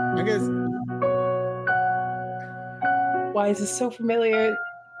 I guess. Why is this so familiar?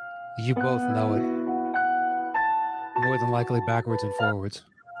 You both know it. More than likely backwards and forwards.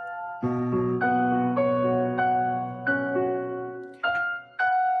 I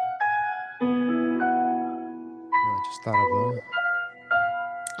just thought of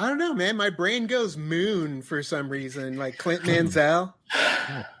I don't know, man. My brain goes moon for some reason, like Clint Mansell.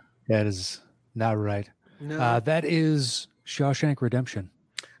 that is not right. No. That is Shawshank Redemption.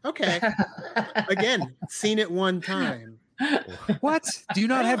 Okay. Again, seen it one time. What? Do you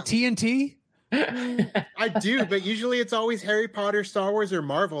not have TNT? I do, but usually it's always Harry Potter, Star Wars, or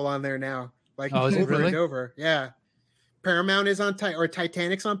Marvel on there now. Like Oh, is it over really? and over. Yeah. Paramount is on or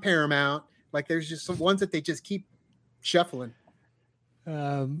Titanic's on Paramount. Like there's just some ones that they just keep shuffling.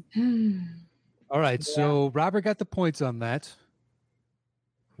 All right, so Robert got the points on that.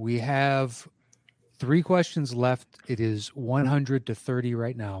 We have 3 questions left. It is 100-30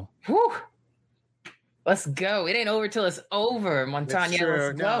 right now. Whew. Let's go. It ain't over till it's over, Montagna.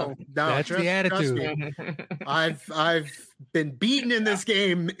 Let's go. No, That's the attitude. me. I've been beaten in this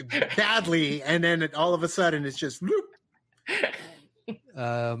game badly, and then all of a sudden it's just whoop.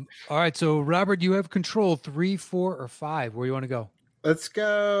 All right, so Robert, you have control 3, 4, or 5. Where do you want to go? Let's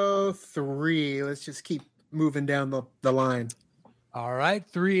go 3. Let's just keep moving down the line. All right,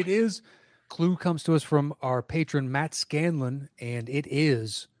 3 it is. Clue comes to us from our patron, Matt Scanlon, and it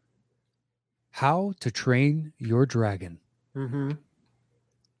is How to Train Your Dragon. Mm-hmm.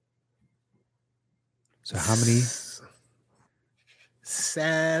 So how many?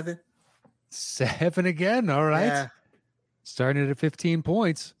 7. 7 again. All right. Yeah. Starting at 15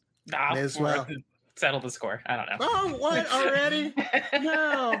 points. Nah, May as well. Settle the score. I don't know. Oh, what already?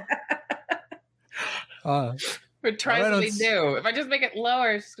 No. We're trying All right, something new. If I just make it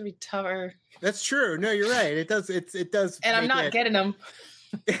lower, it's gonna be tougher. That's true. No, you're right. It does. It does. And I'm not getting them.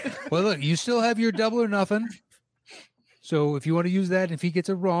 Well, look, you still have your double or nothing. So if you want to use that, if he gets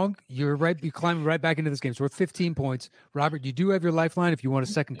it wrong, you're climbing right back into this game. So we're at 15 points. Robert, you do have your lifeline if you want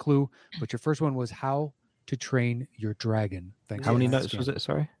a second clue, but your first one was how to train your dragon. Thanks. How for many that, notes was Scan. it?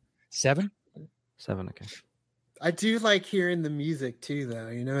 Sorry, 7. 7. Okay. I do like hearing the music too, though.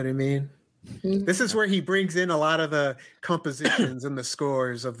 You know what I mean? This is where he brings in a lot of the compositions and the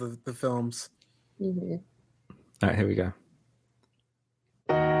scores of the films. Mm-hmm. All right, here we go.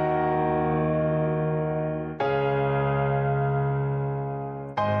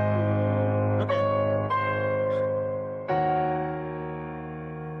 Okay.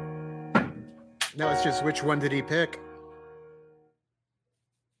 Now it's just which one did he pick?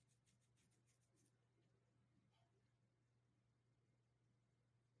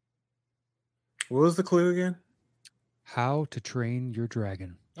 What was the clue again? How to train your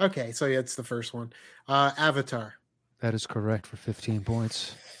dragon. Okay, so yeah, it's the first one. Avatar. That is correct for 15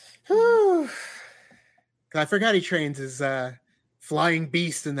 points. Whew. I forgot he trains his flying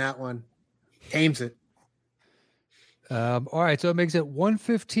beast in that one. Tames it. All right, so it makes it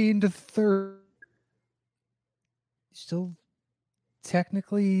 115-30. Still,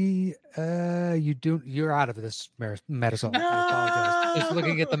 technically, you're out of this, Marisol. I apologize. Just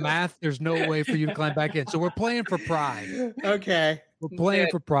looking at the math, there's no way for you to climb back in. So we're playing for pride. Okay. We're playing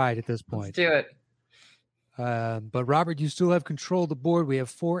for pride at this point. Let's do it. But Robert, you still have control of the board. We have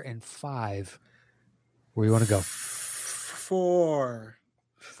 4 and 5. Where you want to go? 4.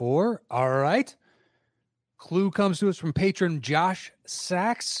 4. All right. Clue comes to us from patron Josh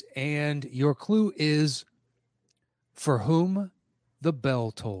Sachs, and your clue is For Whom the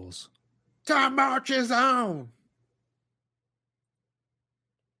Bell Tolls. Time marches on.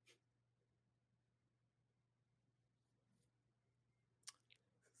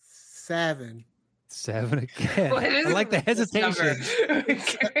 7. 7 again. What is I like the this number?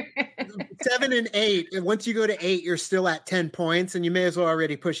 hesitation. 7 and 8. And once you go to 8, you're still at 10 points, and you may as well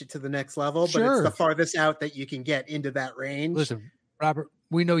already push it to the next level. But Sure. it's the farthest out that you can get into that range. Listen, Robert,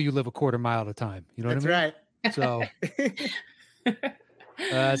 we know you live a quarter mile at a time. You know That's what I mean? right.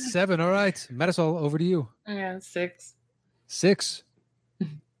 So 7. All right. Marisol, over to you. Yeah, 6. 6.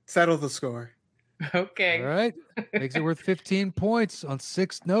 Settle the score. Okay. All right. Makes it worth 15 points on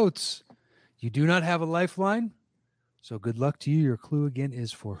 6 notes. You do not have a lifeline. So good luck to you. Your clue again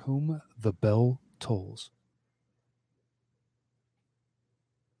is For Whom the Bell Tolls.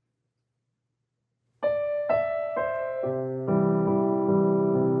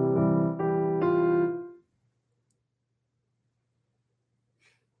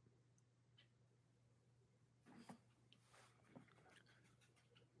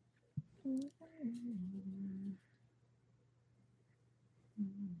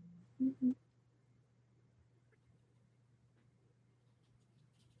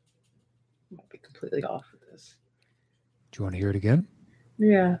 Might be completely off with this. Do you want to hear it again?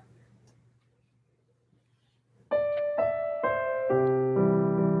 Yeah.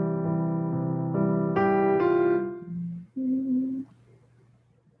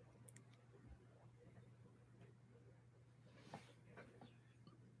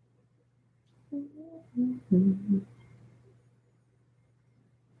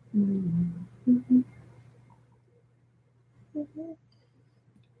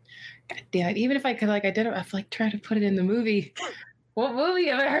 God damn it. Even if I could, like, I feel like trying to put it in the movie. What movie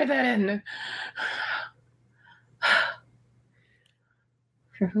have I heard that in?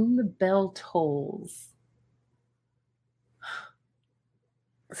 For Whom the Bell Tolls.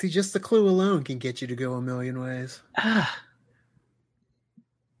 See, just the clue alone can get you to go a million ways.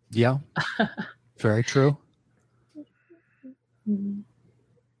 Yeah. Very true. Man.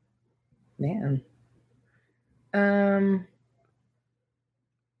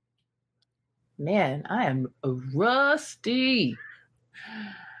 Man, I am rusty.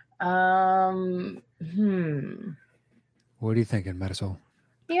 What are you thinking, Marisol?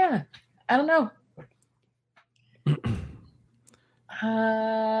 Yeah, I don't know. Do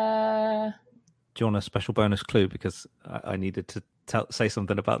you want a special bonus clue? Because I needed to say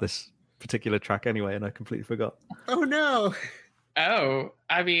something about this particular track anyway, and I completely forgot. Oh no! Oh,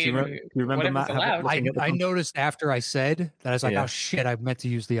 I mean, Do you remember Matt? I noticed after I said that I was like, Yeah. oh shit, I meant to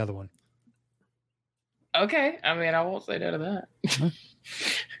use the other one. Okay, I mean, I won't say no to that.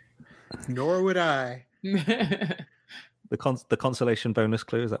 Nor would I. The consolation bonus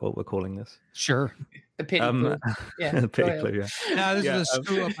clue, is that what we're calling this? Sure. The pity clue. Yeah, the go pity ahead. clue, yeah. No, this Yeah, is a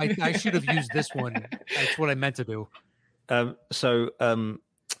screw up. I should have used this one. That's what I meant to do.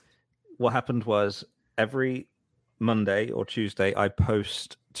 What happened was every Monday or Tuesday, I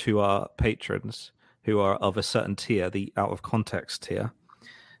post to our patrons who are of a certain tier, the out of context tier.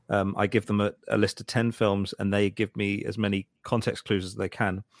 I give them a list of 10 films, and they give me as many context clues as they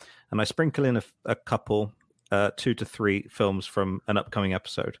can. And I sprinkle in a couple, 2 to 3 films from an upcoming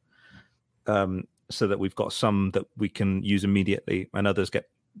episode, so that we've got some that we can use immediately, and others get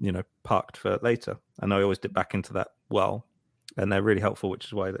parked for later. And I always dip back into that well, and they're really helpful, which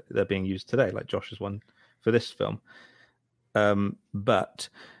is why they're being used today, like Josh's one for this film. But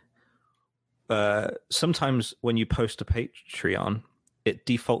sometimes when you post a Patreon, it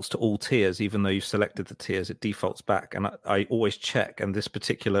defaults to all tiers, even though you've selected the tiers, it defaults back. And I always check. And this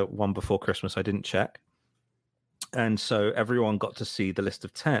particular one before Christmas, I didn't check. And so everyone got to see the list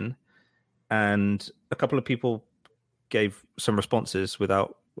of 10. And a couple of people gave some responses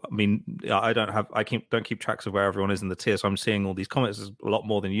without, I don't keep tracks of where everyone is in the tier. So I'm seeing all these comments. There's a lot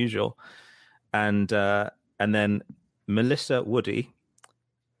more than usual. And then Melissa Woody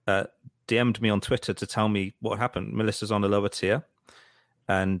DM'd me on Twitter to tell me what happened. Melissa's on a lower tier.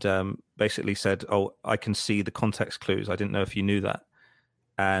 And basically said, "Oh, I can see the context clues. I didn't know if you knew that."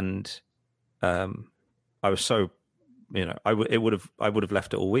 And I was so, I would have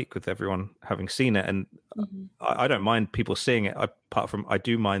left it all week with everyone having seen it. And I don't mind people seeing it. Apart from, I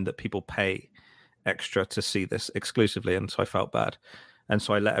do mind that people pay extra to see this exclusively, and so I felt bad. And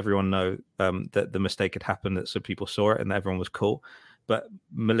so I let everyone know that the mistake had happened, so people saw it, and everyone was cool. But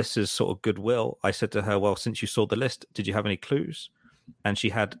Melissa's sort of goodwill, I said to her, "Well, since you saw the list, did you have any clues?" And she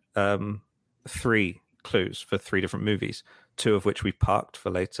had 3 clues for 3 different movies, 2 of which we parked for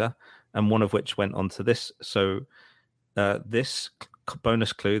later, and 1 of which went on to this. So this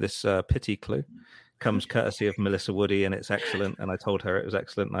bonus clue, this pity clue, comes courtesy of Melissa Woody, and it's excellent. And I told her it was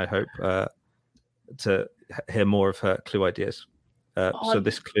excellent, and I hope to hear more of her clue ideas. So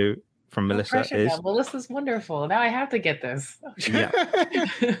this clue from Melissa is... Melissa's wonderful. Now I have to get this. Yeah.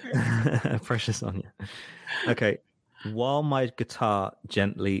 Precious on you. Okay. While my guitar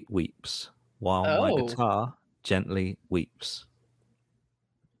gently weeps. While my guitar gently weeps.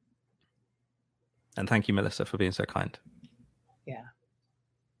 And thank you, Melissa, for being so kind. Yeah.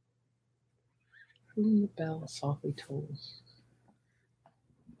 Whom the bell softly tolls.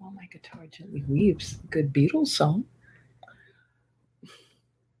 While my guitar gently weeps. Good Beatles song. Do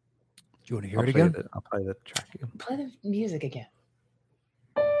you want to hear it again? I'll play the track again. Play the music again.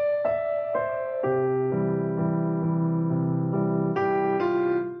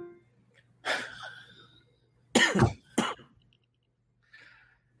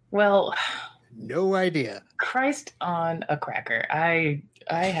 Well, No idea. Christ on a cracker. I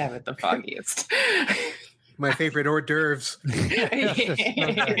have it the foggiest. My favorite hors d'oeuvres.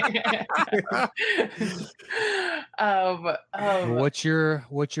 What's your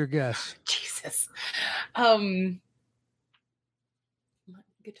guess? Jesus. My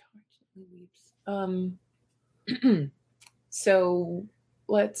guitar gently weeps. So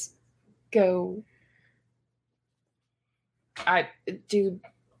let's go. I do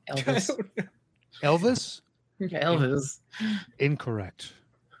Elvis. Elvis? Elvis. Incorrect.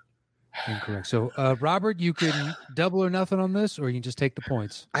 So, Robert, you can double or nothing on this, or you can just take the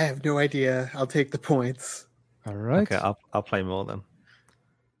points. I have no idea. I'll take the points. All right. Okay, I'll play more then.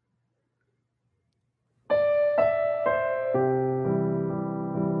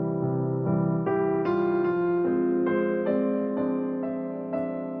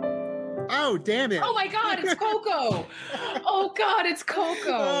 Oh, damn it. Oh my God, it's Coco. Oh God, it's Coco.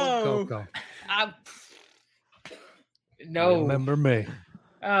 Oh. Coco. No. Remember me.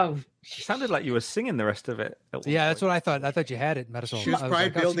 Oh It sounded like you were singing the rest of it. Yeah, that's what I thought. I thought you had it, Metasol. She was probably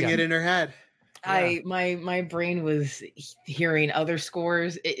building it in her head. My brain was hearing other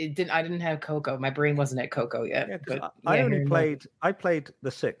scores. It didn't. I didn't have Coco. My brain wasn't at Coco yet. Yeah, but I only hearing played. I played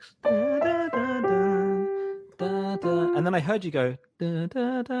the 6. And then I heard you go, and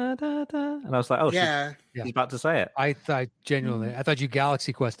I was like, "Oh, Yeah. she's about to say it." I thought genuinely, I thought you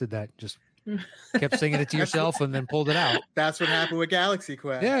Galaxy Quested that. Just kept singing it to yourself and then pulled it out. That's what happened with Galaxy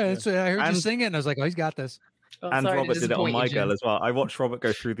Quest. Yeah, that's what I heard you And- sing it, and I was like, "Oh, he's got this." Oh, And sorry to Robert did it on disappoint My you, Jim. Girl as well. I watched Robert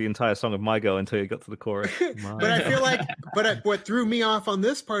go through the entire song of My Girl until he got to the chorus. But I feel like, what threw me off on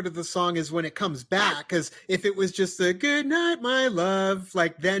this part of the song is when it comes back. Because if it was just a "Good night, my love,"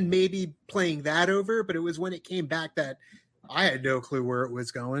 like then maybe playing that over. But it was when it came back that I had no clue where it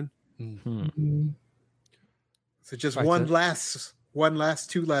was going. Mhm. So just Right, one so- less,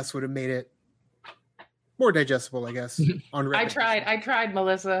 two less would have made it more digestible, I guess. On I repetition. tried,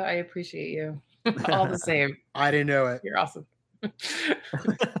 Melissa. I appreciate you. All the same. I didn't know it. You're awesome.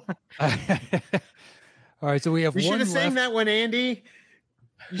 All right, so we have You should one have sang left. that one, Andy.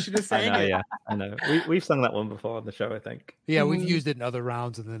 You should have I sang know, it. yeah, I know. We've sung that one before on the show, I think. Yeah, we've Mhm. used it in other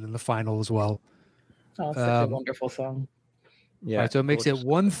rounds and then in the final as well. Oh, such a Um, wonderful song. Yeah. All right, so it makes it gorgeous.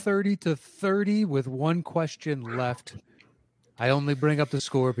 130 to 30 with one question left. I only bring up the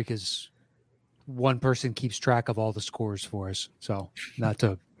score because one person keeps track of all the scores for us. So not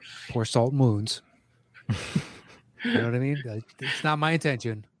to pour salt in wounds. You know what I mean? It's not my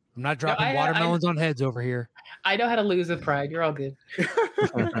intention. I'm not dropping I- watermelons on heads over here. I know how to lose with pride. You're all good.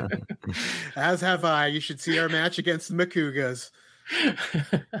 As have I. You should see our match against the Makugas.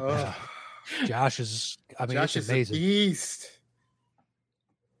 Oh, Josh is, I mean, Josh it's is a amazing. beast.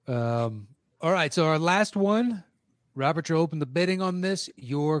 All right, so our last one, Robert, you open the bidding on this.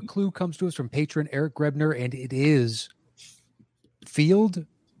 Your clue comes to us from patron Eric Grebner, and it is Field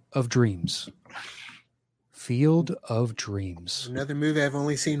of Dreams. Field of Dreams. Another movie I've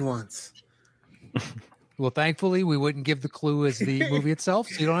only seen once. Well, thankfully, we wouldn't give the clue as the movie itself,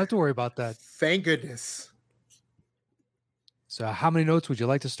 so you don't have to worry about that. Thank goodness. So, how many notes would you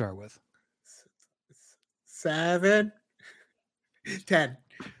like to start with? 7, 10.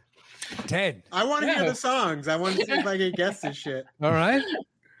 10. I want to hear Yeah. the songs. I want to see if I can guess this shit. All right.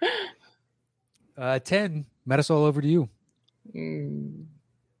 10. Metasol, over to you. Mm.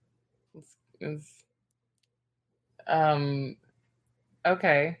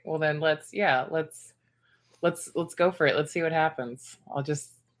 Okay. Well then let's go for it. Let's see what happens.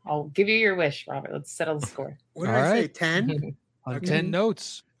 I'll give you your wish, Robert. Let's settle the score. What did All I say? right. 10? On Okay. 10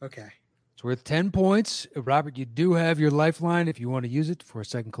 notes. Okay. It's worth 10 points. Robert, you do have your lifeline if you want to use it for a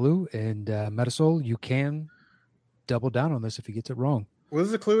second clue. And Metasol, you can double down on this if he gets it wrong. What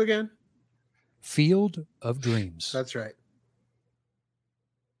was the clue again? Field of Dreams. That's right.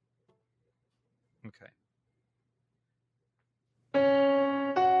 Okay.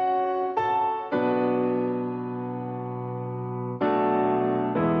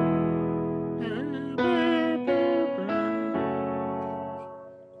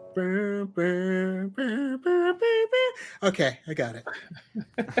 Okay, I got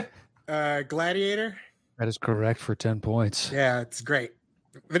it. Gladiator. That is correct for 10 points. Yeah, it's great.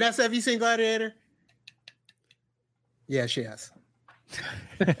 Vanessa, have you seen Gladiator? Yeah, she has.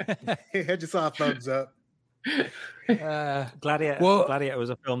 I just saw a thumbs up. Gladiator. Well- Gladiator was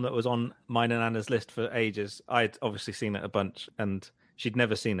a film that was on mine and Anna's list for ages. I'd obviously seen it a bunch, and she'd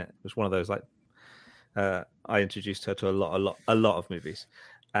never seen it. It was one of those like I introduced her to a lot of movies,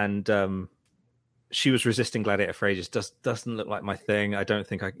 and she was resisting Gladiator for ages. Doesn't look like my thing. I don't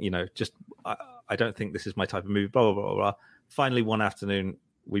think I don't think this is my type of movie. Blah blah blah blah. Finally, one afternoon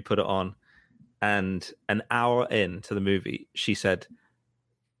we put it on, and an hour into the movie, she said,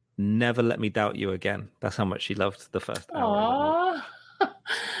 "Never let me doubt you again." That's how much she loved the first hour. of the movie. Aww.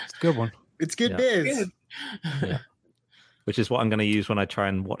 It's a good one. It's good Yeah. biz. Good. Which is what I'm going to use when I try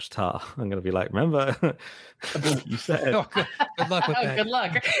and watch Tar. I'm going to be like, remember what you said? Oh, good luck with Oh, that. good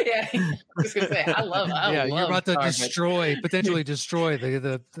luck. Yeah. I was gonna say, I love Yeah, you're about to Star, potentially destroy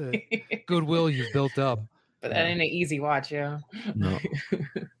the goodwill you've built up. but that ain't an easy watch, yeah. No.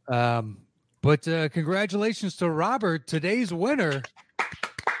 But congratulations to Robert, today's winner.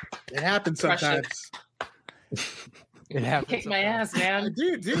 It happens Crush it. sometimes. It happens. Kick my ass, man.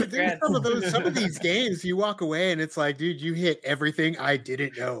 Dude, there's Congrats. some of these games you walk away and it's like, dude, you hit everything I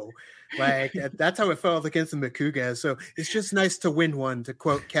didn't know. Like that's how it felt against the Makugas. So it's just nice to win one, to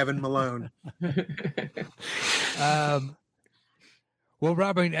quote Kevin Malone. Well,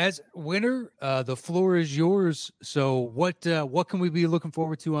 Robert, as winner, the floor is yours. So what can we be looking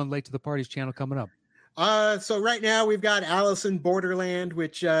forward to on Late to the Party's channel coming up? So right now we've got Alice in Borderland,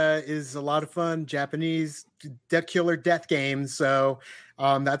 which is a lot of fun, Japanese killer death games. So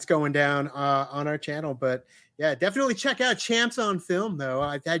that's going down on our channel. But yeah, definitely check out Champs on Film, though.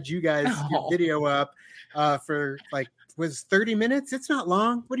 I've had you guys your video up for like, was 30 minutes? It's not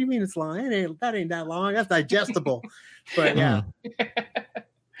long. What do you mean it's long? That ain't that long. That's digestible. But yeah.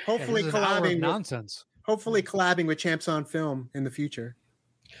 Hopefully nonsense. Hopefully collabing with Champs on Film in the future.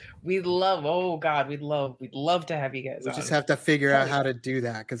 We'd love to have you guys. We just have to figure out how to do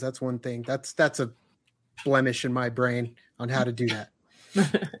that, because that's one thing. That's a blemish in my brain on how to do that.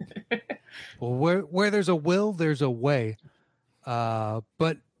 Well, where there's a will, there's a way.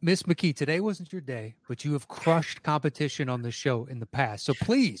 But Miss McKee, today wasn't your day, but you have crushed competition on the show in the past. So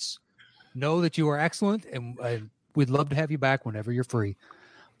please know that you are excellent, and we'd love to have you back whenever you're free.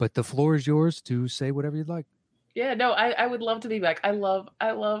 But the floor is yours to say whatever you'd like. Yeah, no, I would love to be back. I love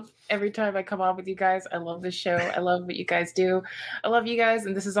every time I come on with you guys. I love this show. I love what you guys do. I love you guys,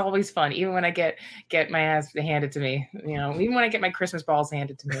 and this is always fun. Even when I get my ass handed to me, even when I get my Christmas balls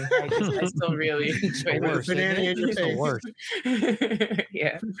handed to me, I still really enjoy this. Banana in your face. Worst.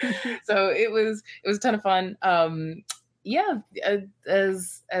 Yeah. So it was a ton of fun. Yeah,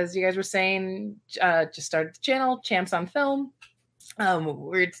 as you guys were saying, just started the channel, Champs on Film.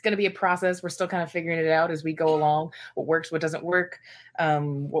 It's going to be a process. We're still kind of figuring it out as we go along, what works, what doesn't work,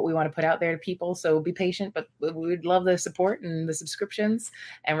 what we want to put out there to people. So be patient, but we'd love the support and the subscriptions,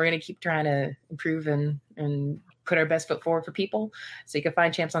 and we're going to keep trying to improve and put our best foot forward for people. So you can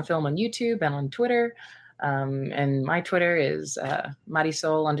find Champs on Film on YouTube and on Twitter. And my Twitter is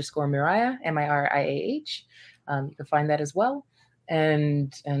Marisol_Miriah, MIRIAH. You can find that as well,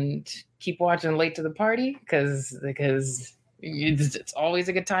 and keep watching Late to the Party because it's always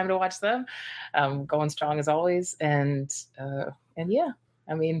a good time to watch them. Going strong as always, and yeah,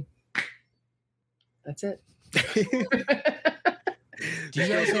 I mean, that's it.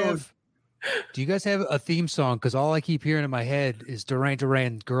 Do you guys have a theme song? Because all I keep hearing in my head is Duran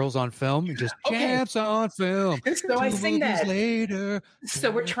Duran, "Girls on Film," and just Champs on Film. So I sing that later.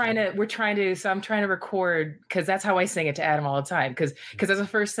 So I'm trying to record, because that's how I sing it to Adam all the time. Because as a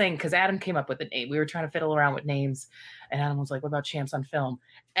first thing, because Adam came up with the name, we were trying to fiddle around with names, and Adam was like, "What about Champs on Film?"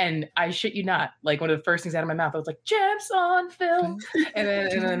 And I shit you not, like one of the first things out of my mouth, I was like, "Champs on Film," and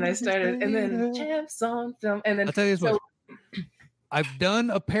then I started, and then Champs on Film, and then I'll tell you what. I've done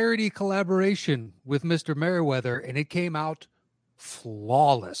a parody collaboration with Mr. Merriweather, and it came out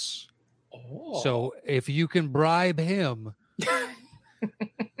flawless. Oh. So if you can bribe him,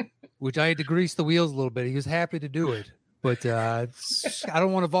 which I had to grease the wheels a little bit, he was happy to do it. But I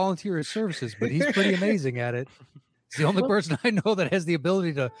don't want to volunteer his services, but he's pretty amazing at it. He's the only person I know that has the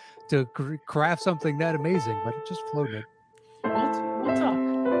ability to craft something that amazing, but it just floated it. We'll talk.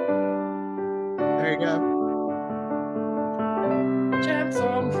 There you go. Champs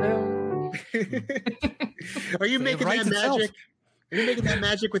on Film. Are you making that magic? Are you making that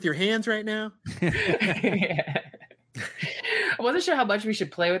magic with your hands right now? Yeah. I wasn't sure how much we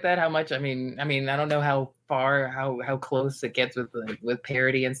should play with that. How much? I mean, I don't know how far, how close it gets with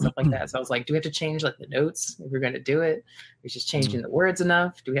parody and stuff like that. So I was like, do we have to change like the notes if we're going to do it? We're just changing the words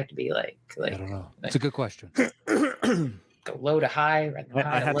enough. Do we have to be like I don't know. It's a good question. Go low to high. Right to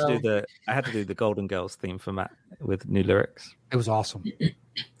high I had to do the Golden Girls theme for Matt with new lyrics. It was awesome.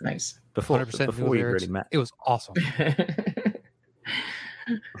 Nice. Before we really met, it was awesome.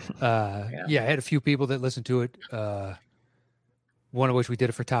 Yeah, I had a few people that listened to it. One of which we did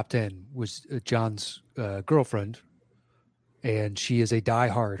it for Top 10 was John's girlfriend, and she is a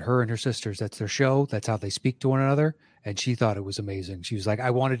diehard. Her and her sisters, that's their show. That's how they speak to one another, and she thought it was amazing. She was like,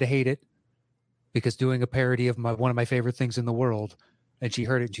 I wanted to hate it because doing a parody of one of my favorite things in the world, and she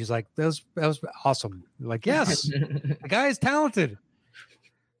heard it, and she's like, that was awesome. Like, yes, the guy is talented.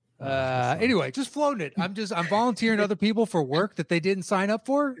 Anyway, just floating it. I'm volunteering other people for work that they didn't sign up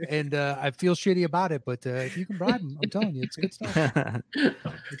for, and I feel shitty about it. But if you can bribe them, I'm telling you, it's good stuff.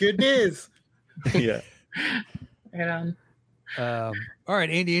 Good news. Yeah. Right on. All right,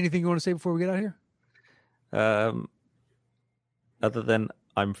 Andy. Anything you want to say before we get out of here? Other than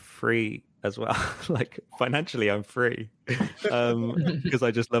I'm free as well, like financially, I'm free because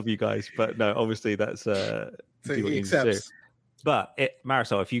I just love you guys. But no, obviously that's so he accepts. But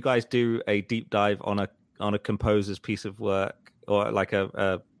Marisol, if you guys do a deep dive on a composer's piece of work, or like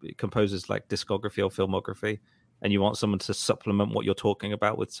a composer's like discography or filmography, and you want someone to supplement what you're talking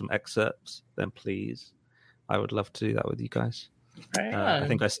about with some excerpts, then please, I would love to do that with you guys. I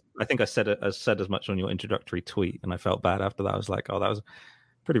think I said as much on your introductory tweet, and I felt bad after that. I was like, oh, that was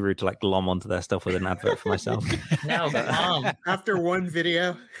Pretty rude to like glom onto their stuff with an advert for myself. No, After one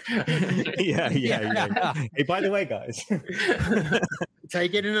video, yeah. Hey, by the way, guys.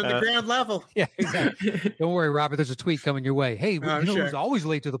 take it into the ground level. Yeah, exactly. Don't worry, Robert. There's a tweet coming your way. Hey, I'm who's sure. always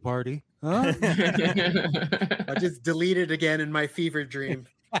late to the party? Huh? I just deleted again in my fever dream.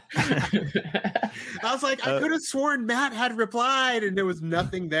 I was like, I could have sworn Matt had replied, and there was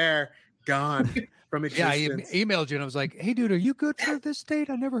nothing there. Gone from existence. Yeah, I emailed you and I was like, "Hey, dude, are you good for this date?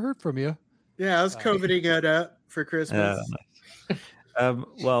 I never heard from you." Yeah, I was COVIDing it up for Christmas.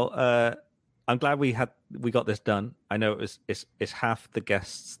 Well, I'm glad we got this done. I know it's half the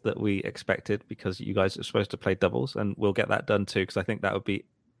guests that we expected because you guys are supposed to play doubles, and we'll get that done too because I think that would be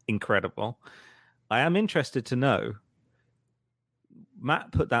incredible. I am interested to know.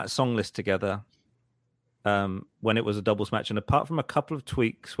 Matt put that song list together when it was a doubles match, and apart from a couple of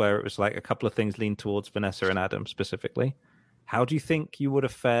tweaks where it was like a couple of things leaned towards Vanessa and Adam specifically, how do you think you would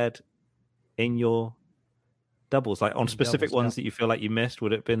have fared in your doubles, like on specific doubles, ones that you feel like you missed?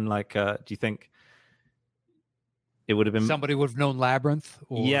 Would it have been like do you think it would have been Somebody would have known Labyrinth?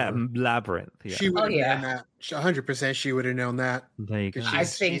 Or... Yeah, Labyrinth. Yeah. She would have known that. 100% she would have known that. There you go.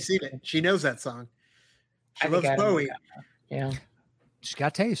 She's seen it. She knows that song. She I think loves Adam Bowie. Yeah. She's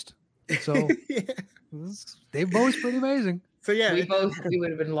got taste. So Yeah. Dave Bowie's pretty amazing. So yeah, We would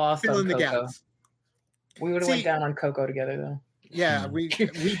have been lost fill on in the Coco. gaps. We would have See- went down on Coco together though. Yeah, we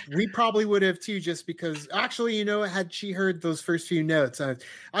probably would have too, just because. Actually, had she heard those first few notes,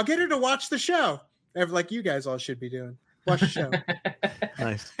 I'll get her to watch the show, like you guys all should be doing. Watch the show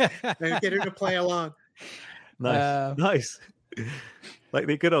Nice. and get her to play along. Nice. Like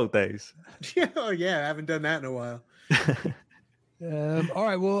the good old days. Oh yeah, I haven't done that in a while. All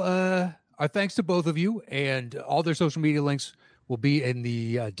right. Well, our thanks to both of you, and all their social media links will be in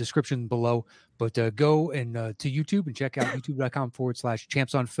the description below. But go and to YouTube and check out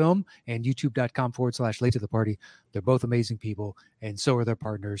youtube.com/champsonfilm and youtube.com/late to the party. They're both amazing people, and so are their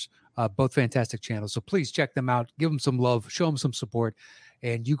partners. Both fantastic channels. So please check them out. Give them some love. Show them some support.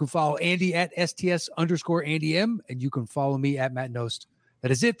 And you can follow Andy at STS_AndyM, and you can follow me at Matt Nost. That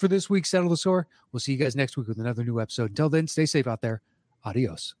is it for this week's Settle the Score. We'll see you guys next week with another new episode. Until then, stay safe out there.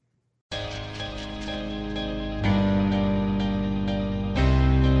 Adios.